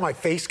this off and my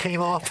face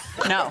came off?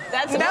 No.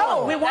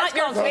 We want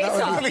your face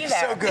off. That'd be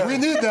so good. We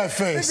need that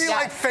face. It'd be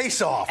like face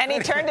off. And he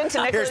turned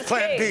into Nicolas Here's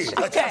Plan Cage. B.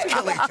 Let's just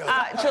kill each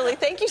other. Julie,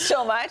 thank you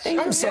so much.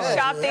 I'm sorry.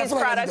 Shop That's these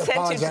what I need products. to Head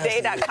to apologize to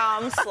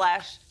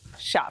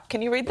today.com/shop.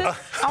 Can you read this?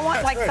 I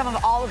want like some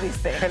of all of these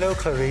things. Hello,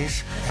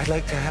 Clarice. I'd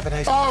like to have a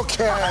nice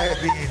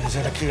beans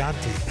and a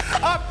Chianti.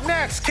 Up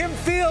next, Kim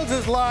Fields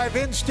is live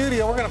in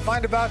studio. We're going to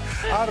find out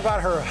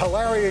about her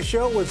hilarious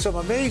show with some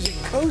amazing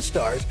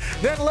co-stars.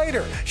 Then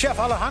later, Chef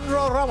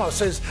Alejandro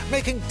Ramos is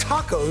making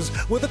tacos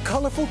with a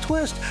colorful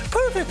twist.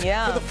 Perfect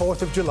for the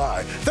 4th of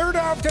July. Third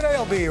hour of today.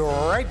 I'll be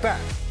right back.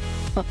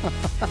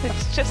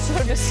 It's just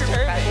so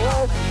disturbing.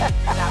 Not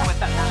with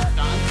that mask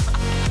on.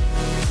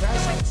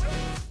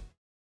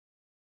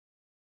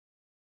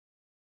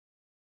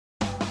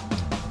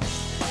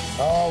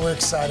 Oh, we're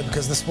excited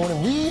because this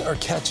morning we are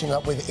catching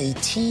up with a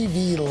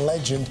TV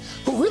legend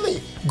who really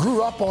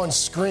grew up on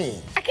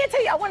screen. I can't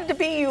tell you, I wanted to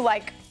be you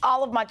like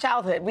all of my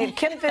childhood. We had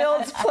Kim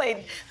Fields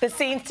played the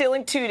scene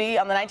stealing Tootie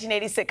on the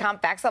 1980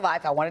 sitcom Facts of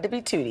Life. I wanted to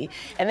be Tootie.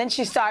 And then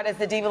she starred as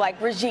the diva like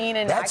Regine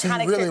and That's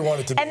iconic. who you really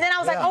wanted to be. And then I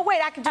was like, oh, wait,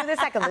 I can do this.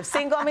 I can live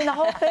single. I mean, the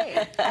whole thing.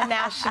 And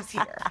now she's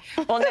here.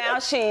 Well, now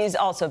she's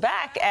also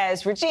back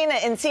as Regina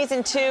in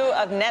season 2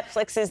 of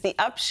Netflix's The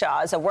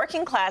Upshaws, a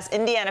working-class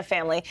Indiana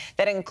family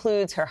that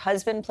includes her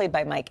husband, played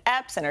by Mike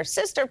Epps, and her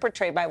sister,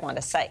 portrayed by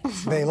Wanda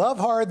Sykes. They love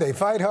hard, they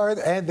fight hard,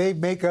 and they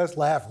make us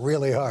laugh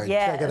really hard.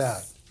 Yes. Check it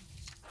out.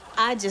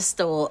 I just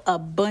stole a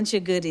bunch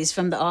of goodies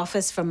from the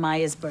office for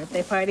Maya's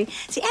birthday party.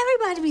 See,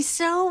 everybody be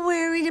so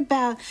worried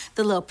about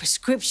the little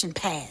prescription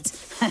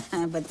pads.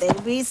 But they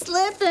be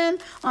slipping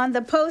on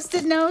the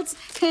Post-it notes,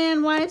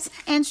 hand wipes,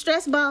 and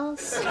stress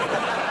balls.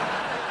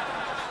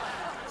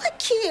 My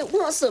kid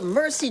wants a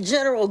Mercy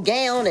General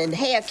gown and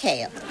hair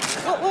cap.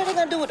 What are they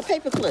gonna do with the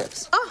paper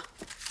clips? Oh,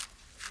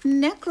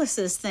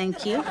 necklaces,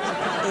 thank you.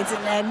 It's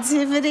an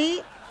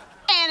activity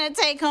and a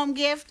take-home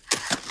gift.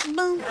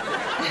 Boom.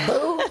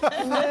 Boom.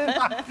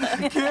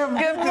 Kim,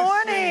 good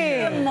morning.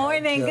 Good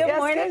morning. Good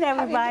morning,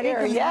 everybody.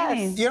 Good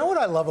morning. You know what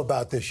I love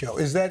about this show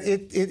is that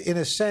it in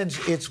a sense,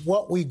 it's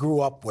what we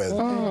grew up with.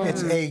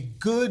 It's a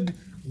good,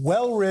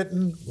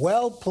 well-written,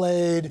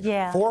 well-played,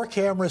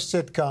 four-camera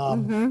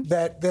sitcom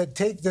that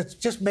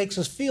just makes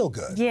us feel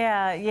good.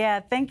 Yeah.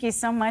 Thank you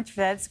so much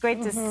for that. It's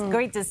great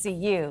to see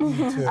you.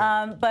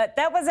 But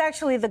that was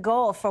actually the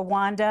goal for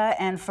Wanda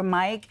and for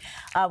Mike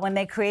when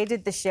they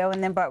created the show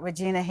and then brought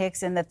Regina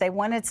Hicks in, that they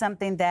wanted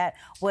something that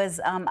was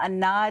a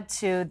nod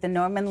to the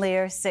Norman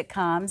Lear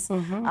sitcoms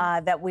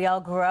that we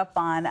all grew up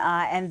on,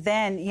 and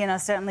then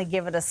certainly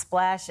give it a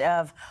splash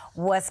of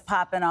what's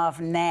popping off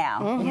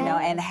now,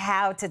 and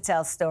how to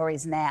tell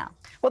stories now.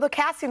 Well, the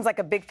cast seems like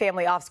a big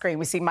family off screen.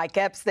 We see Mike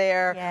Epps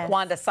there,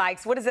 Wanda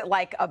Sykes. What is it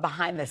like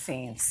behind the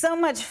scenes? So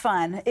much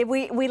fun.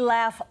 We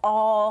laugh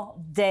all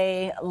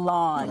day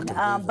long.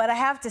 But I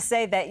have to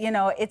say that,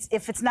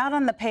 if it's not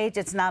on the page,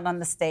 it's not on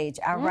the stage.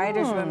 Our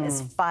writer's room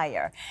is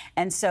fire.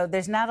 And so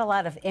there's not a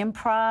lot of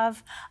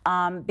improv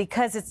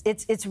because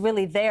it's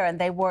really there, and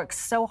they work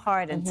so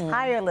hard and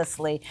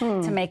tirelessly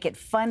to make it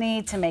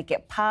funny, to make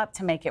it pop,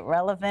 to make it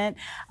relevant.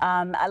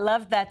 I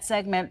love that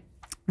segment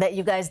that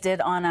you guys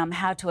did on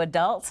How to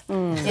Adult,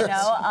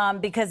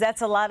 because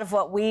that's a lot of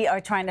what we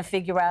are trying to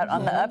figure out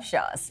on the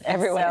Upshaws.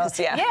 Everyone is,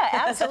 Yeah,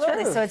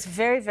 absolutely. So it's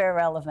very, very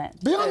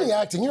relevant. Beyond the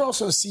acting, you're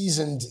also a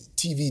seasoned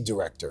TV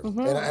director.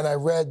 And I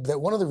read that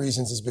one of the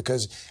reasons is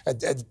because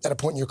at a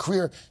point in your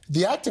career,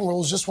 the acting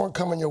roles just weren't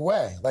coming your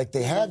way like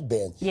they had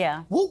been.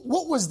 Yeah.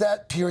 What was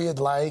that period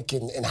like,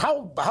 and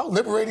how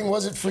liberating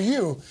was it for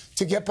you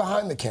to get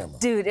behind the camera?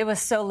 Dude, it was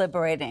so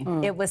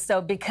liberating. It was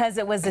so, because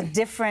it was a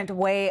different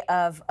way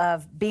of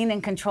being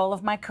in control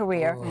of my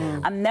career.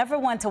 I'm never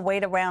one to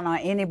wait around on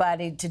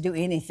anybody to do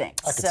anything.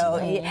 So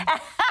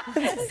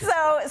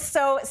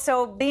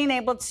being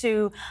able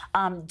to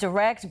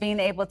direct, being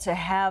able to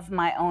have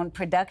my own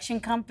production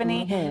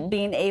company,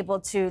 being able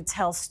to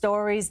tell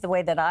stories the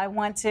way that I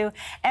want to.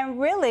 And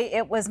really,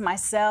 it was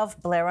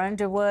myself, Blair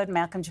Underwood,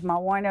 Malcolm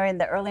Jamal Warner in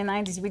the early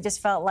 90s. We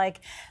just felt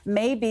like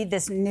maybe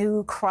this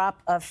new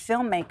crop of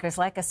filmmakers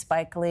like a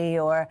Spike Lee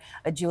or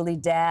a Julie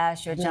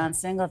Dash or John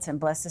Singleton,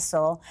 bless his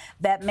soul,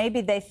 that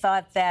maybe they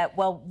thought that,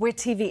 well, we're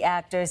TV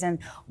actors and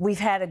we've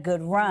had a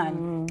good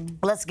run.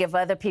 Let's give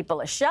other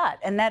people a shot.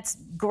 And that's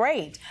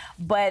great.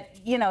 But,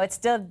 you know, it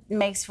still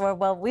makes for,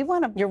 well, we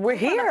want to... We're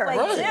here.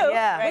 Right.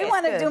 Yeah, we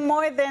want to do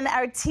more than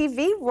our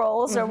TV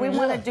roles, or we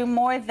want to do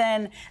more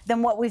than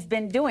what we've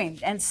been doing.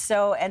 And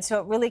so it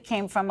really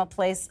came from a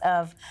place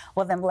of,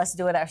 well, then let's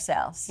do it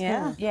ourselves.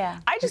 Yeah.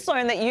 I just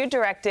learned that you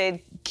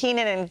directed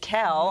Kenan and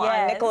Kel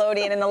on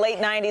Nickelodeon in the late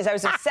 90s. I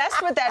was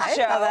obsessed with that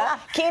show.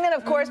 Kenan,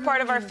 of course,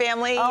 part of our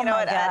family,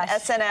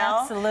 at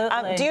SNL.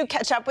 Absolutely. Do you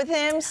catch up with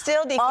him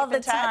still? Do you all keep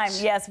in touch? All the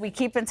time, yes. We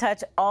keep in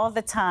touch all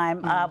the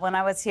time. When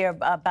I was here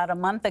about a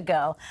month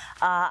ago,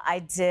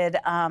 I did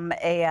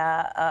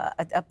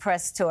a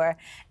press tour.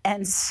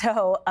 And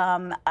so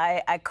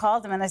I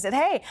called him and I said,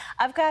 hey,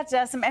 I've got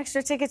some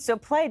extra tickets to a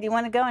play. Do you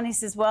want to go? And he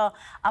says, well,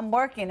 I'm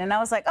working. And I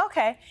was like,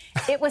 okay.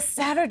 It was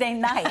Saturday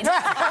night.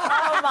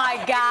 Oh,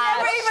 my God.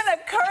 It never even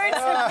occurred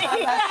to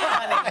me.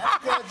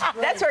 That's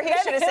funny. That's where he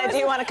should have said, do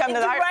you want to come to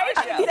the art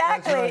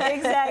show?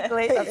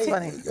 Exactly. That's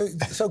funny.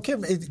 So,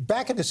 Kim,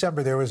 back in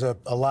December, there was a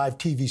live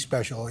TV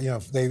special. You know,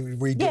 they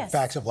redid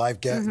Facts of Life.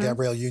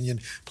 Gabrielle Union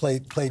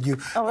played you.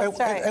 Oh, that's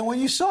right. And when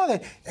you saw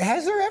that,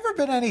 has there ever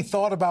been any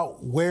thought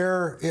about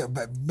where,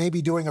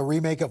 maybe doing a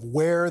remake of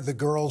where the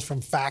girls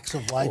from Facts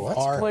of Life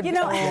are? You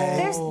know,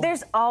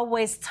 there's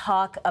always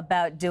talk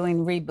about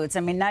doing reboots. I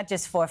mean, not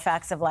just for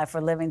Facts of Life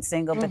or Living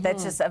Single, but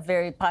that's just a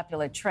very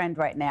popular trend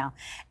right now.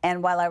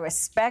 And while I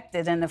respect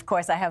it, and of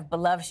course I have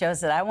beloved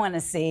shows that I want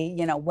to see,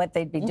 you know, what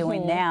they'd be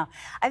doing now,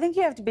 I think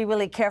you have to be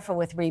really careful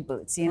with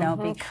reboots, you know,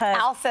 because...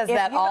 Al says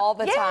that all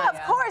the time. Yeah,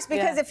 of course,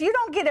 because if you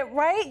don't get it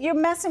right, you're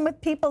messing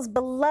with people's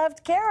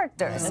beloved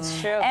characters.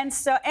 That's true.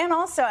 And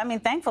also, I mean,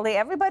 thankfully,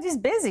 everybody's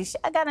busy.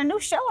 I got a new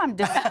show I'm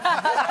doing.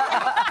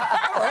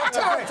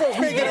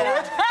 Speaking of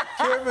which,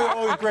 Kim,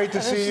 always great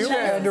to see you.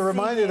 And a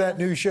reminder, that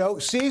new show,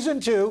 Season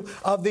 2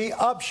 of the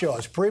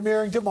Upshaws,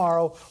 premiering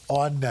tomorrow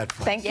on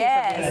Netflix. Thank you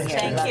for being here.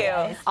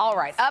 Thank you. All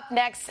right, up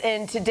next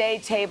in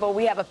Today's Table,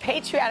 we have a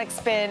patriotic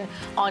spin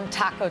on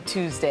Taco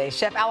Tuesday.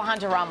 Chef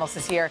Alejandro Ramos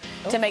is here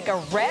to make a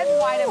red,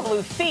 white, and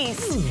blue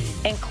feast,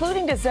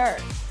 including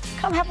dessert.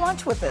 Come have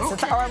lunch with us.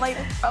 It's our late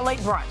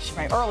brunch,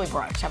 right? Early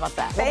brunch. How about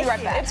that? We'll be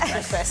right back. It's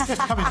breakfast. Is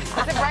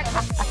it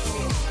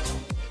breakfast?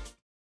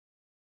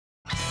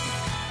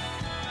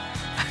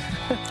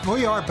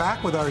 We are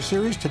back with our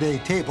series,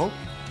 Today's Table,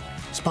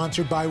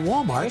 sponsored by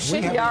Walmart. We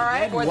should be all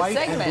right red, for the white,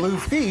 segment. and blue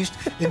feast.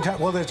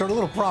 Well, there's a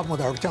little problem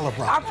with our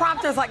teleprompter. Our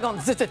prompter's like going...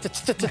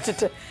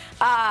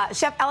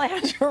 Chef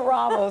Alejandro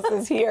Ramos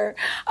is here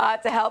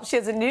to help. She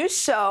has a new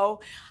show.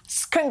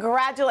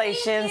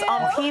 Congratulations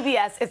on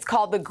PBS. It's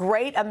called The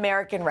Great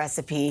American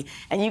Recipe.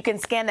 And you can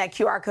scan that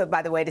QR code,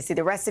 by the way, to see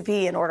the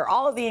recipe and order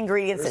all of the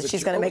ingredients that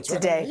she's going to make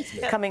today.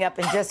 Coming up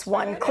in just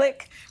one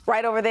click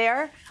right over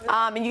there.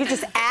 And you can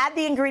just add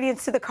the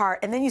ingredients to the cart,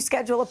 and then you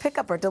schedule a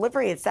pickup or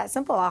delivery. It's that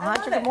simple.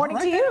 Alejandro, good morning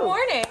to you. Good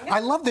morning. I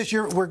love this.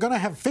 We're going to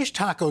have fish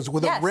tacos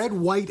with a red,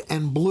 white,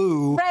 and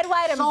blue red,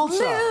 white, and salsa.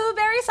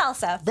 blueberry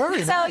salsa.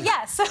 Very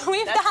nice.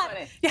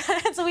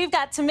 So we've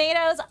got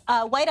tomatoes,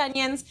 white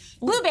onions,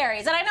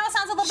 blueberries, and I know it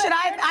sounds a little bit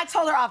weird. I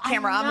told her off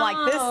camera. I'm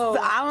like, this,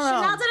 I don't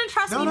know. Chanel didn't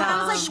trust me, but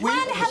I was like,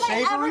 when have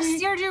I ever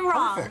steered you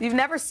wrong? Perfect. You've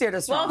never steered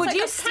us wrong. Would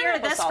you steer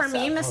this for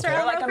me, Mr.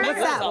 Like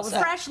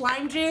fresh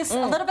lime juice,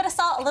 a little bit of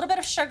salt, a little bit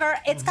of sugar.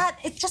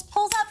 It just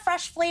pulls out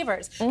fresh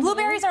flavors.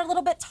 Blueberries are a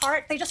little bit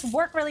tart. They just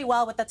work really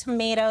well with the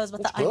tomatoes,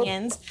 with the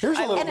onions. Here's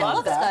a little and it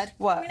looks good.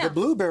 What? The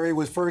blueberry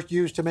was first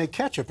used to make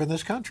ketchup in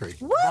this country.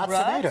 What?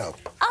 Not tomato.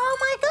 Oh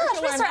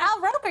my gosh, Mr. Al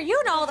Roker,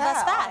 you know all the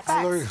best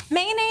facts.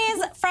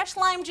 Mayonnaise, fresh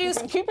lime juice,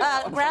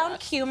 ground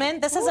cumin.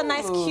 This is a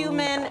nice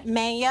cumin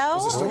mayo.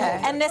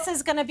 And this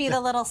is going to be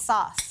the little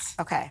sauce.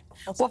 Okay.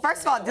 Well,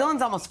 first of all,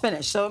 Dylan's almost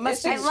finished, so it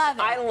must be...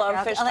 I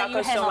love fish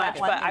tacos so much,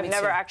 but I've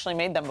never actually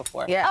made them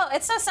before. Yeah. Oh,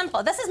 it's so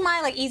simple. This is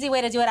my easy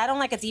way to do it. I don't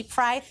like a deep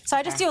fry, so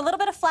I just do a little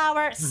bit of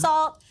flour,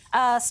 salt,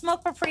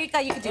 smoked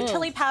paprika. You could do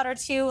chili powder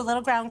too, a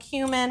little ground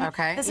cumin.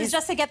 Okay. This is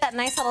just to get that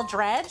nice little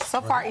dredge. So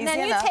far, easy enough.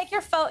 And then you take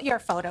your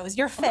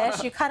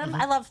fish. You cut them.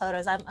 I love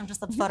photos. I'm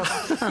just a photo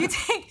buff. You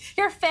take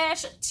your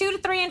fish, 2 to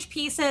 3 inch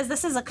pieces.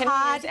 This is a cod.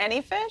 Can you use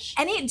any fish?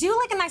 Do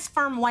like a nice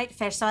firm white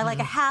fish. So I like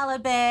a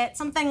halibut,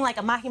 something like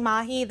a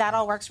mahi-mahi. That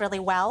all works really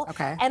well.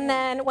 Okay. And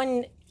then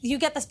when you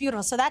get this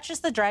beautiful. So that's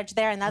just the dredge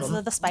there, and that's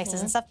the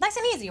spices and stuff. Nice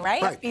and easy,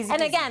 right? Right. Easy,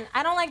 and again,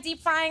 I don't like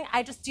deep frying.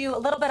 I just do a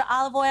little bit of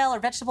olive oil or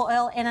vegetable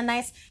oil in a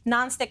nice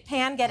non-stick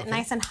pan, get it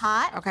nice and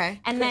hot. Okay.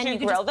 And then you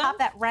can just pop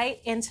that right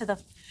into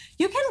the...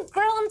 You can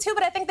grill them too,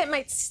 but I think they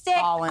might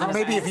stick. Or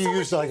maybe if you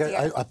use like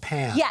a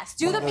pan. Yes,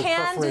 do the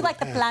pan, do like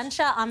the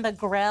plancha on the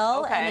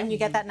grill, Okay. and then you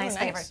get that nice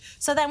flavor.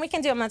 So then we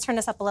can do, I'm gonna turn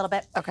this up a little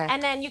bit. Okay.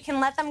 And then you can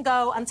let them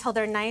go until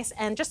they're nice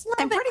and just a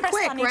little bit pretty crisp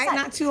quick, on each right? side.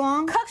 Not too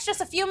long? Cooks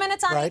just a few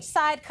minutes on each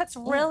side, cooks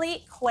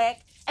really quick.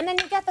 And then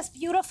you get this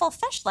beautiful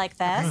fish like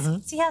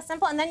this. See how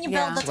simple? And then you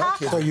build the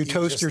taco. So you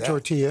toast your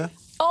tortilla.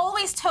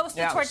 Always toast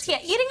your tortilla.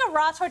 Eating a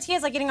raw tortilla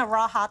is like eating a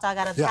raw hot dog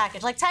out of the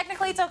package. Like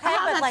technically it's okay,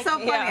 but that's like so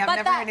funny. I've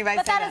never heard anybody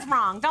say that that. is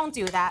wrong. Don't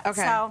do that.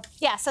 Okay. So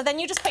yeah, so then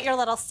you just put your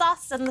little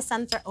sauce in the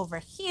center over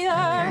here.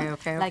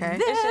 Okay. Like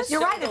this.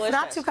 You're right. It's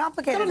not too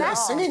complicated Got a at nice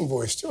all. singing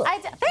voice too.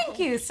 Thank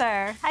you,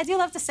 sir. I do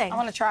love to sing. I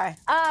want to try.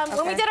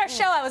 When we did our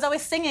show, I was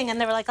always singing, and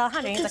they were like, "Oh,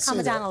 honey, you need to calm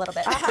it down a little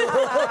bit."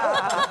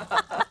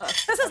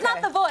 This is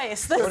not the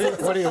voice. This is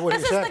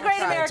the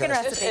Great American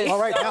Recipe. All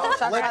right, now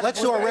let's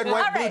do a red,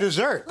 white, blue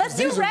dessert. Let's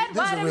do red, These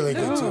white, are really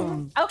and good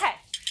blue. too. Okay.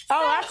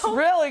 Oh, that's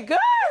really good.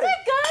 Is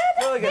it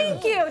good? Really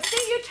good. Thank you.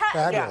 See, you trust.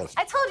 Fabulous.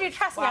 I told you,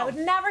 trust me. I would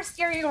never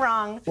steer you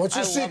wrong. What's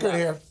your secret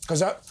here?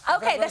 Because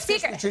Okay, the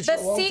secret,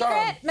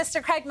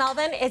 Mr. Craig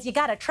Melvin, is you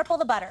got to triple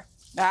the butter.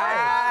 Butter.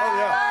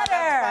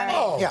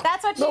 Oh, yeah.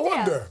 That's what you No do.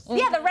 wonder.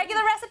 Yeah, the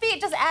regular recipe,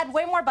 just add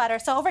way more butter.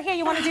 So over here,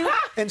 you want to do.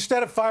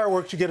 Instead of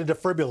fireworks, you get a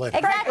defibrillator.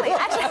 Exactly.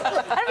 Actually, I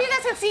don't know if you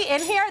guys can see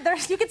in here.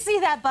 You can see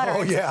that butter.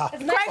 Oh, yeah.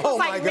 It's nice. Oh,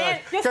 my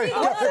God. You see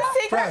the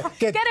secret?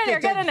 Get in there.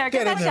 Get in there.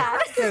 Get that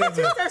shot.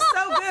 They're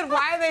so good.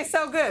 Why are they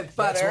so good?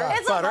 Butter. right.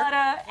 It's a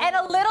butter and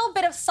a little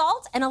bit of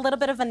salt and a little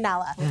bit of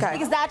vanilla. Okay.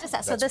 Because that just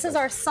adds. So this is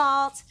our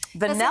salt.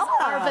 Vanilla. This is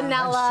our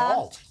vanilla. And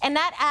salt. And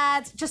that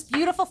adds just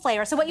beautiful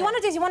flavor. So what you want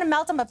to do is you want to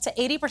melt them up to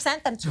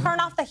 80%, then turn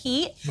off the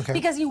heat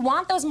because you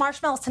want those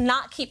marshmallows to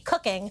not keep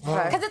cooking.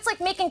 Because it's like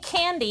making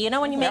candy. You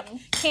know when you make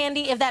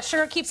candy, if that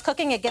sugar keeps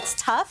cooking, it gets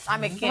tough. I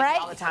make candy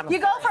all the time. You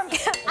go from.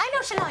 I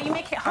know, Chanel. You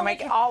make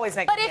homemade. Always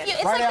make. But if you,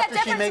 it's Right like that after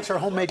she difference. makes her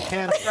homemade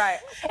candy. Right.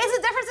 It's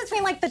the difference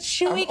between like the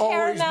chewy I'm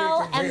always caramel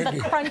making and the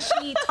candy.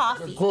 crunchy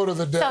toffee. The quote of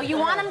the day. So you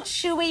want them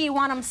chewy, you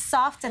want them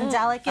soft and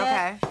delicate.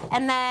 Okay.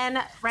 And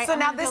then So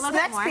now this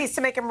next piece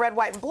to make them red,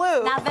 white, and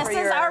blue. Now this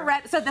is our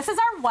red. So this is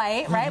our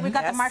white, right? We've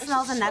got the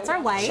marshmallows, and that's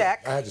our white.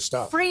 Check. I had to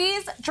stop.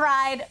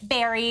 Freeze-dried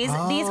berries.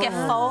 These get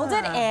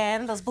folded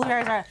in. Those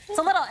blueberries are. It's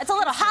a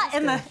little hot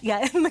in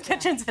the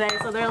kitchen today,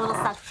 so they're a little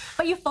stuck.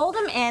 But you fold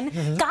them in.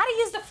 Gotta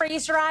use the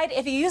freeze-dried.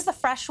 If you use the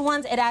fresh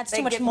ones, it adds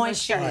too much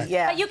moisture. Right.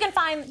 Yeah. But you can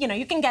find,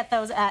 you can get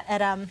those at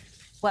the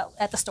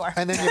store.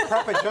 And then you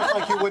prep it just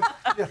like you would.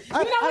 You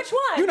know which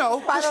one? You know,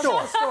 the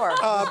store.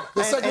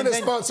 The segment is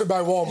sponsored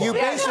by Walmart. You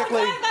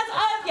basically.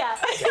 Yeah.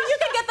 You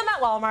can get them at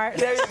Walmart.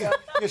 There you go.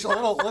 Just a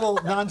little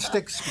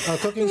non-stick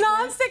cooking spray.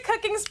 Non-stick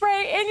cooking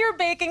spray in your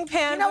baking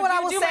pan. You know what I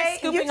will say? You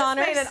Scooping just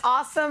made an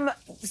awesome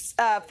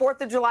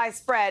 4th of July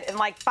spread in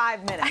like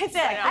 5 minutes. I did.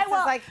 I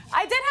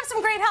did have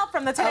some great help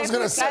from the Today I was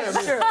going to Food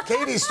say,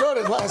 Katie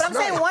started last But I'm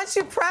saying night. once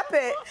you prep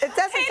it, it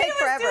doesn't take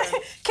forever.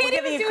 Katie We're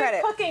giving was you doing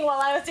credit. cooking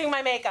while I was doing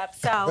my makeup.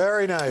 So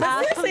Very nice.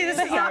 Seriously, this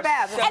is not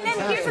bad. And then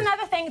here's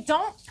another thing: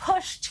 don't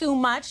push too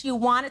much. You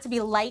want it to be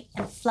light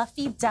and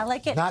fluffy,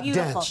 delicate, Not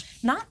beautiful, dense.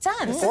 not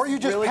dense. Or you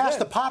just Really pass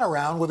good. the pot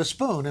around with a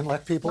spoon and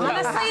let people eat.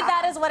 Honestly,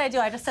 that is what I do.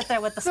 I just sit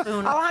there with the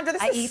spoon. Alejandra,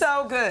 this is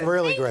so good.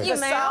 Really great. you,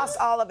 The ma'am. sauce,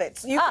 all of it.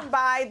 So you can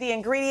buy the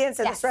ingredients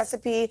in this Yes.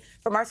 recipe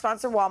from our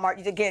sponsor, Walmart.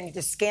 You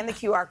just scan the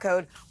QR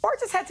code or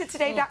just head to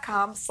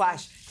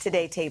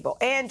today.com/todaytable.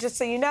 And just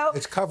so you know,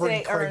 It's covering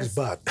Today Craig's earns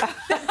butt.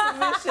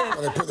 permission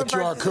They put the for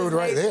QR code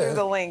right purchases made there. through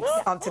the links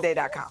on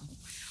today.com.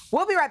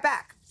 We'll be right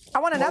back. I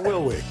want Or another.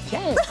 will we?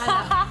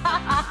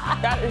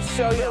 That is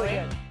so really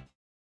good.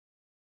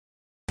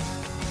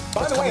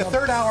 By the way, a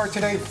third hour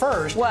today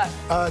first. What?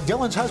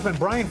 Dylan's husband,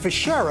 Brian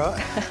Fischera,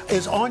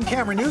 is on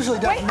camera. And usually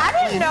does Wait, I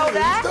didn't know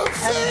that. The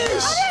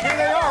fish! Here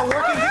they are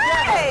working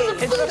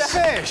together. It's the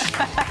fish.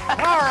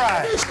 All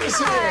right.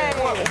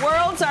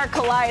 Worlds are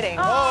colliding.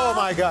 Oh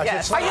my gosh.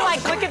 Yes. It's Are you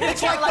like looking at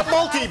It's like the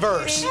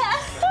multiverse.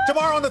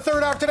 Tomorrow on the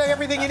third hour today,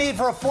 everything you need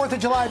for a 4th of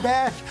July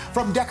bash,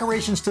 from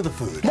decorations to the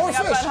food. More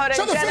fish!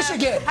 Show the fish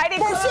again! Heidi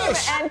More Klum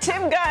fish! and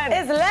Tim Gunn.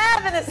 It's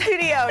live in the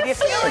studio. Do you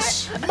feel it?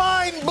 Fish!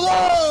 Mind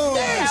blown!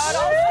 How it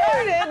all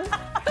started.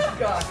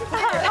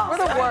 We're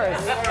the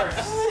worst.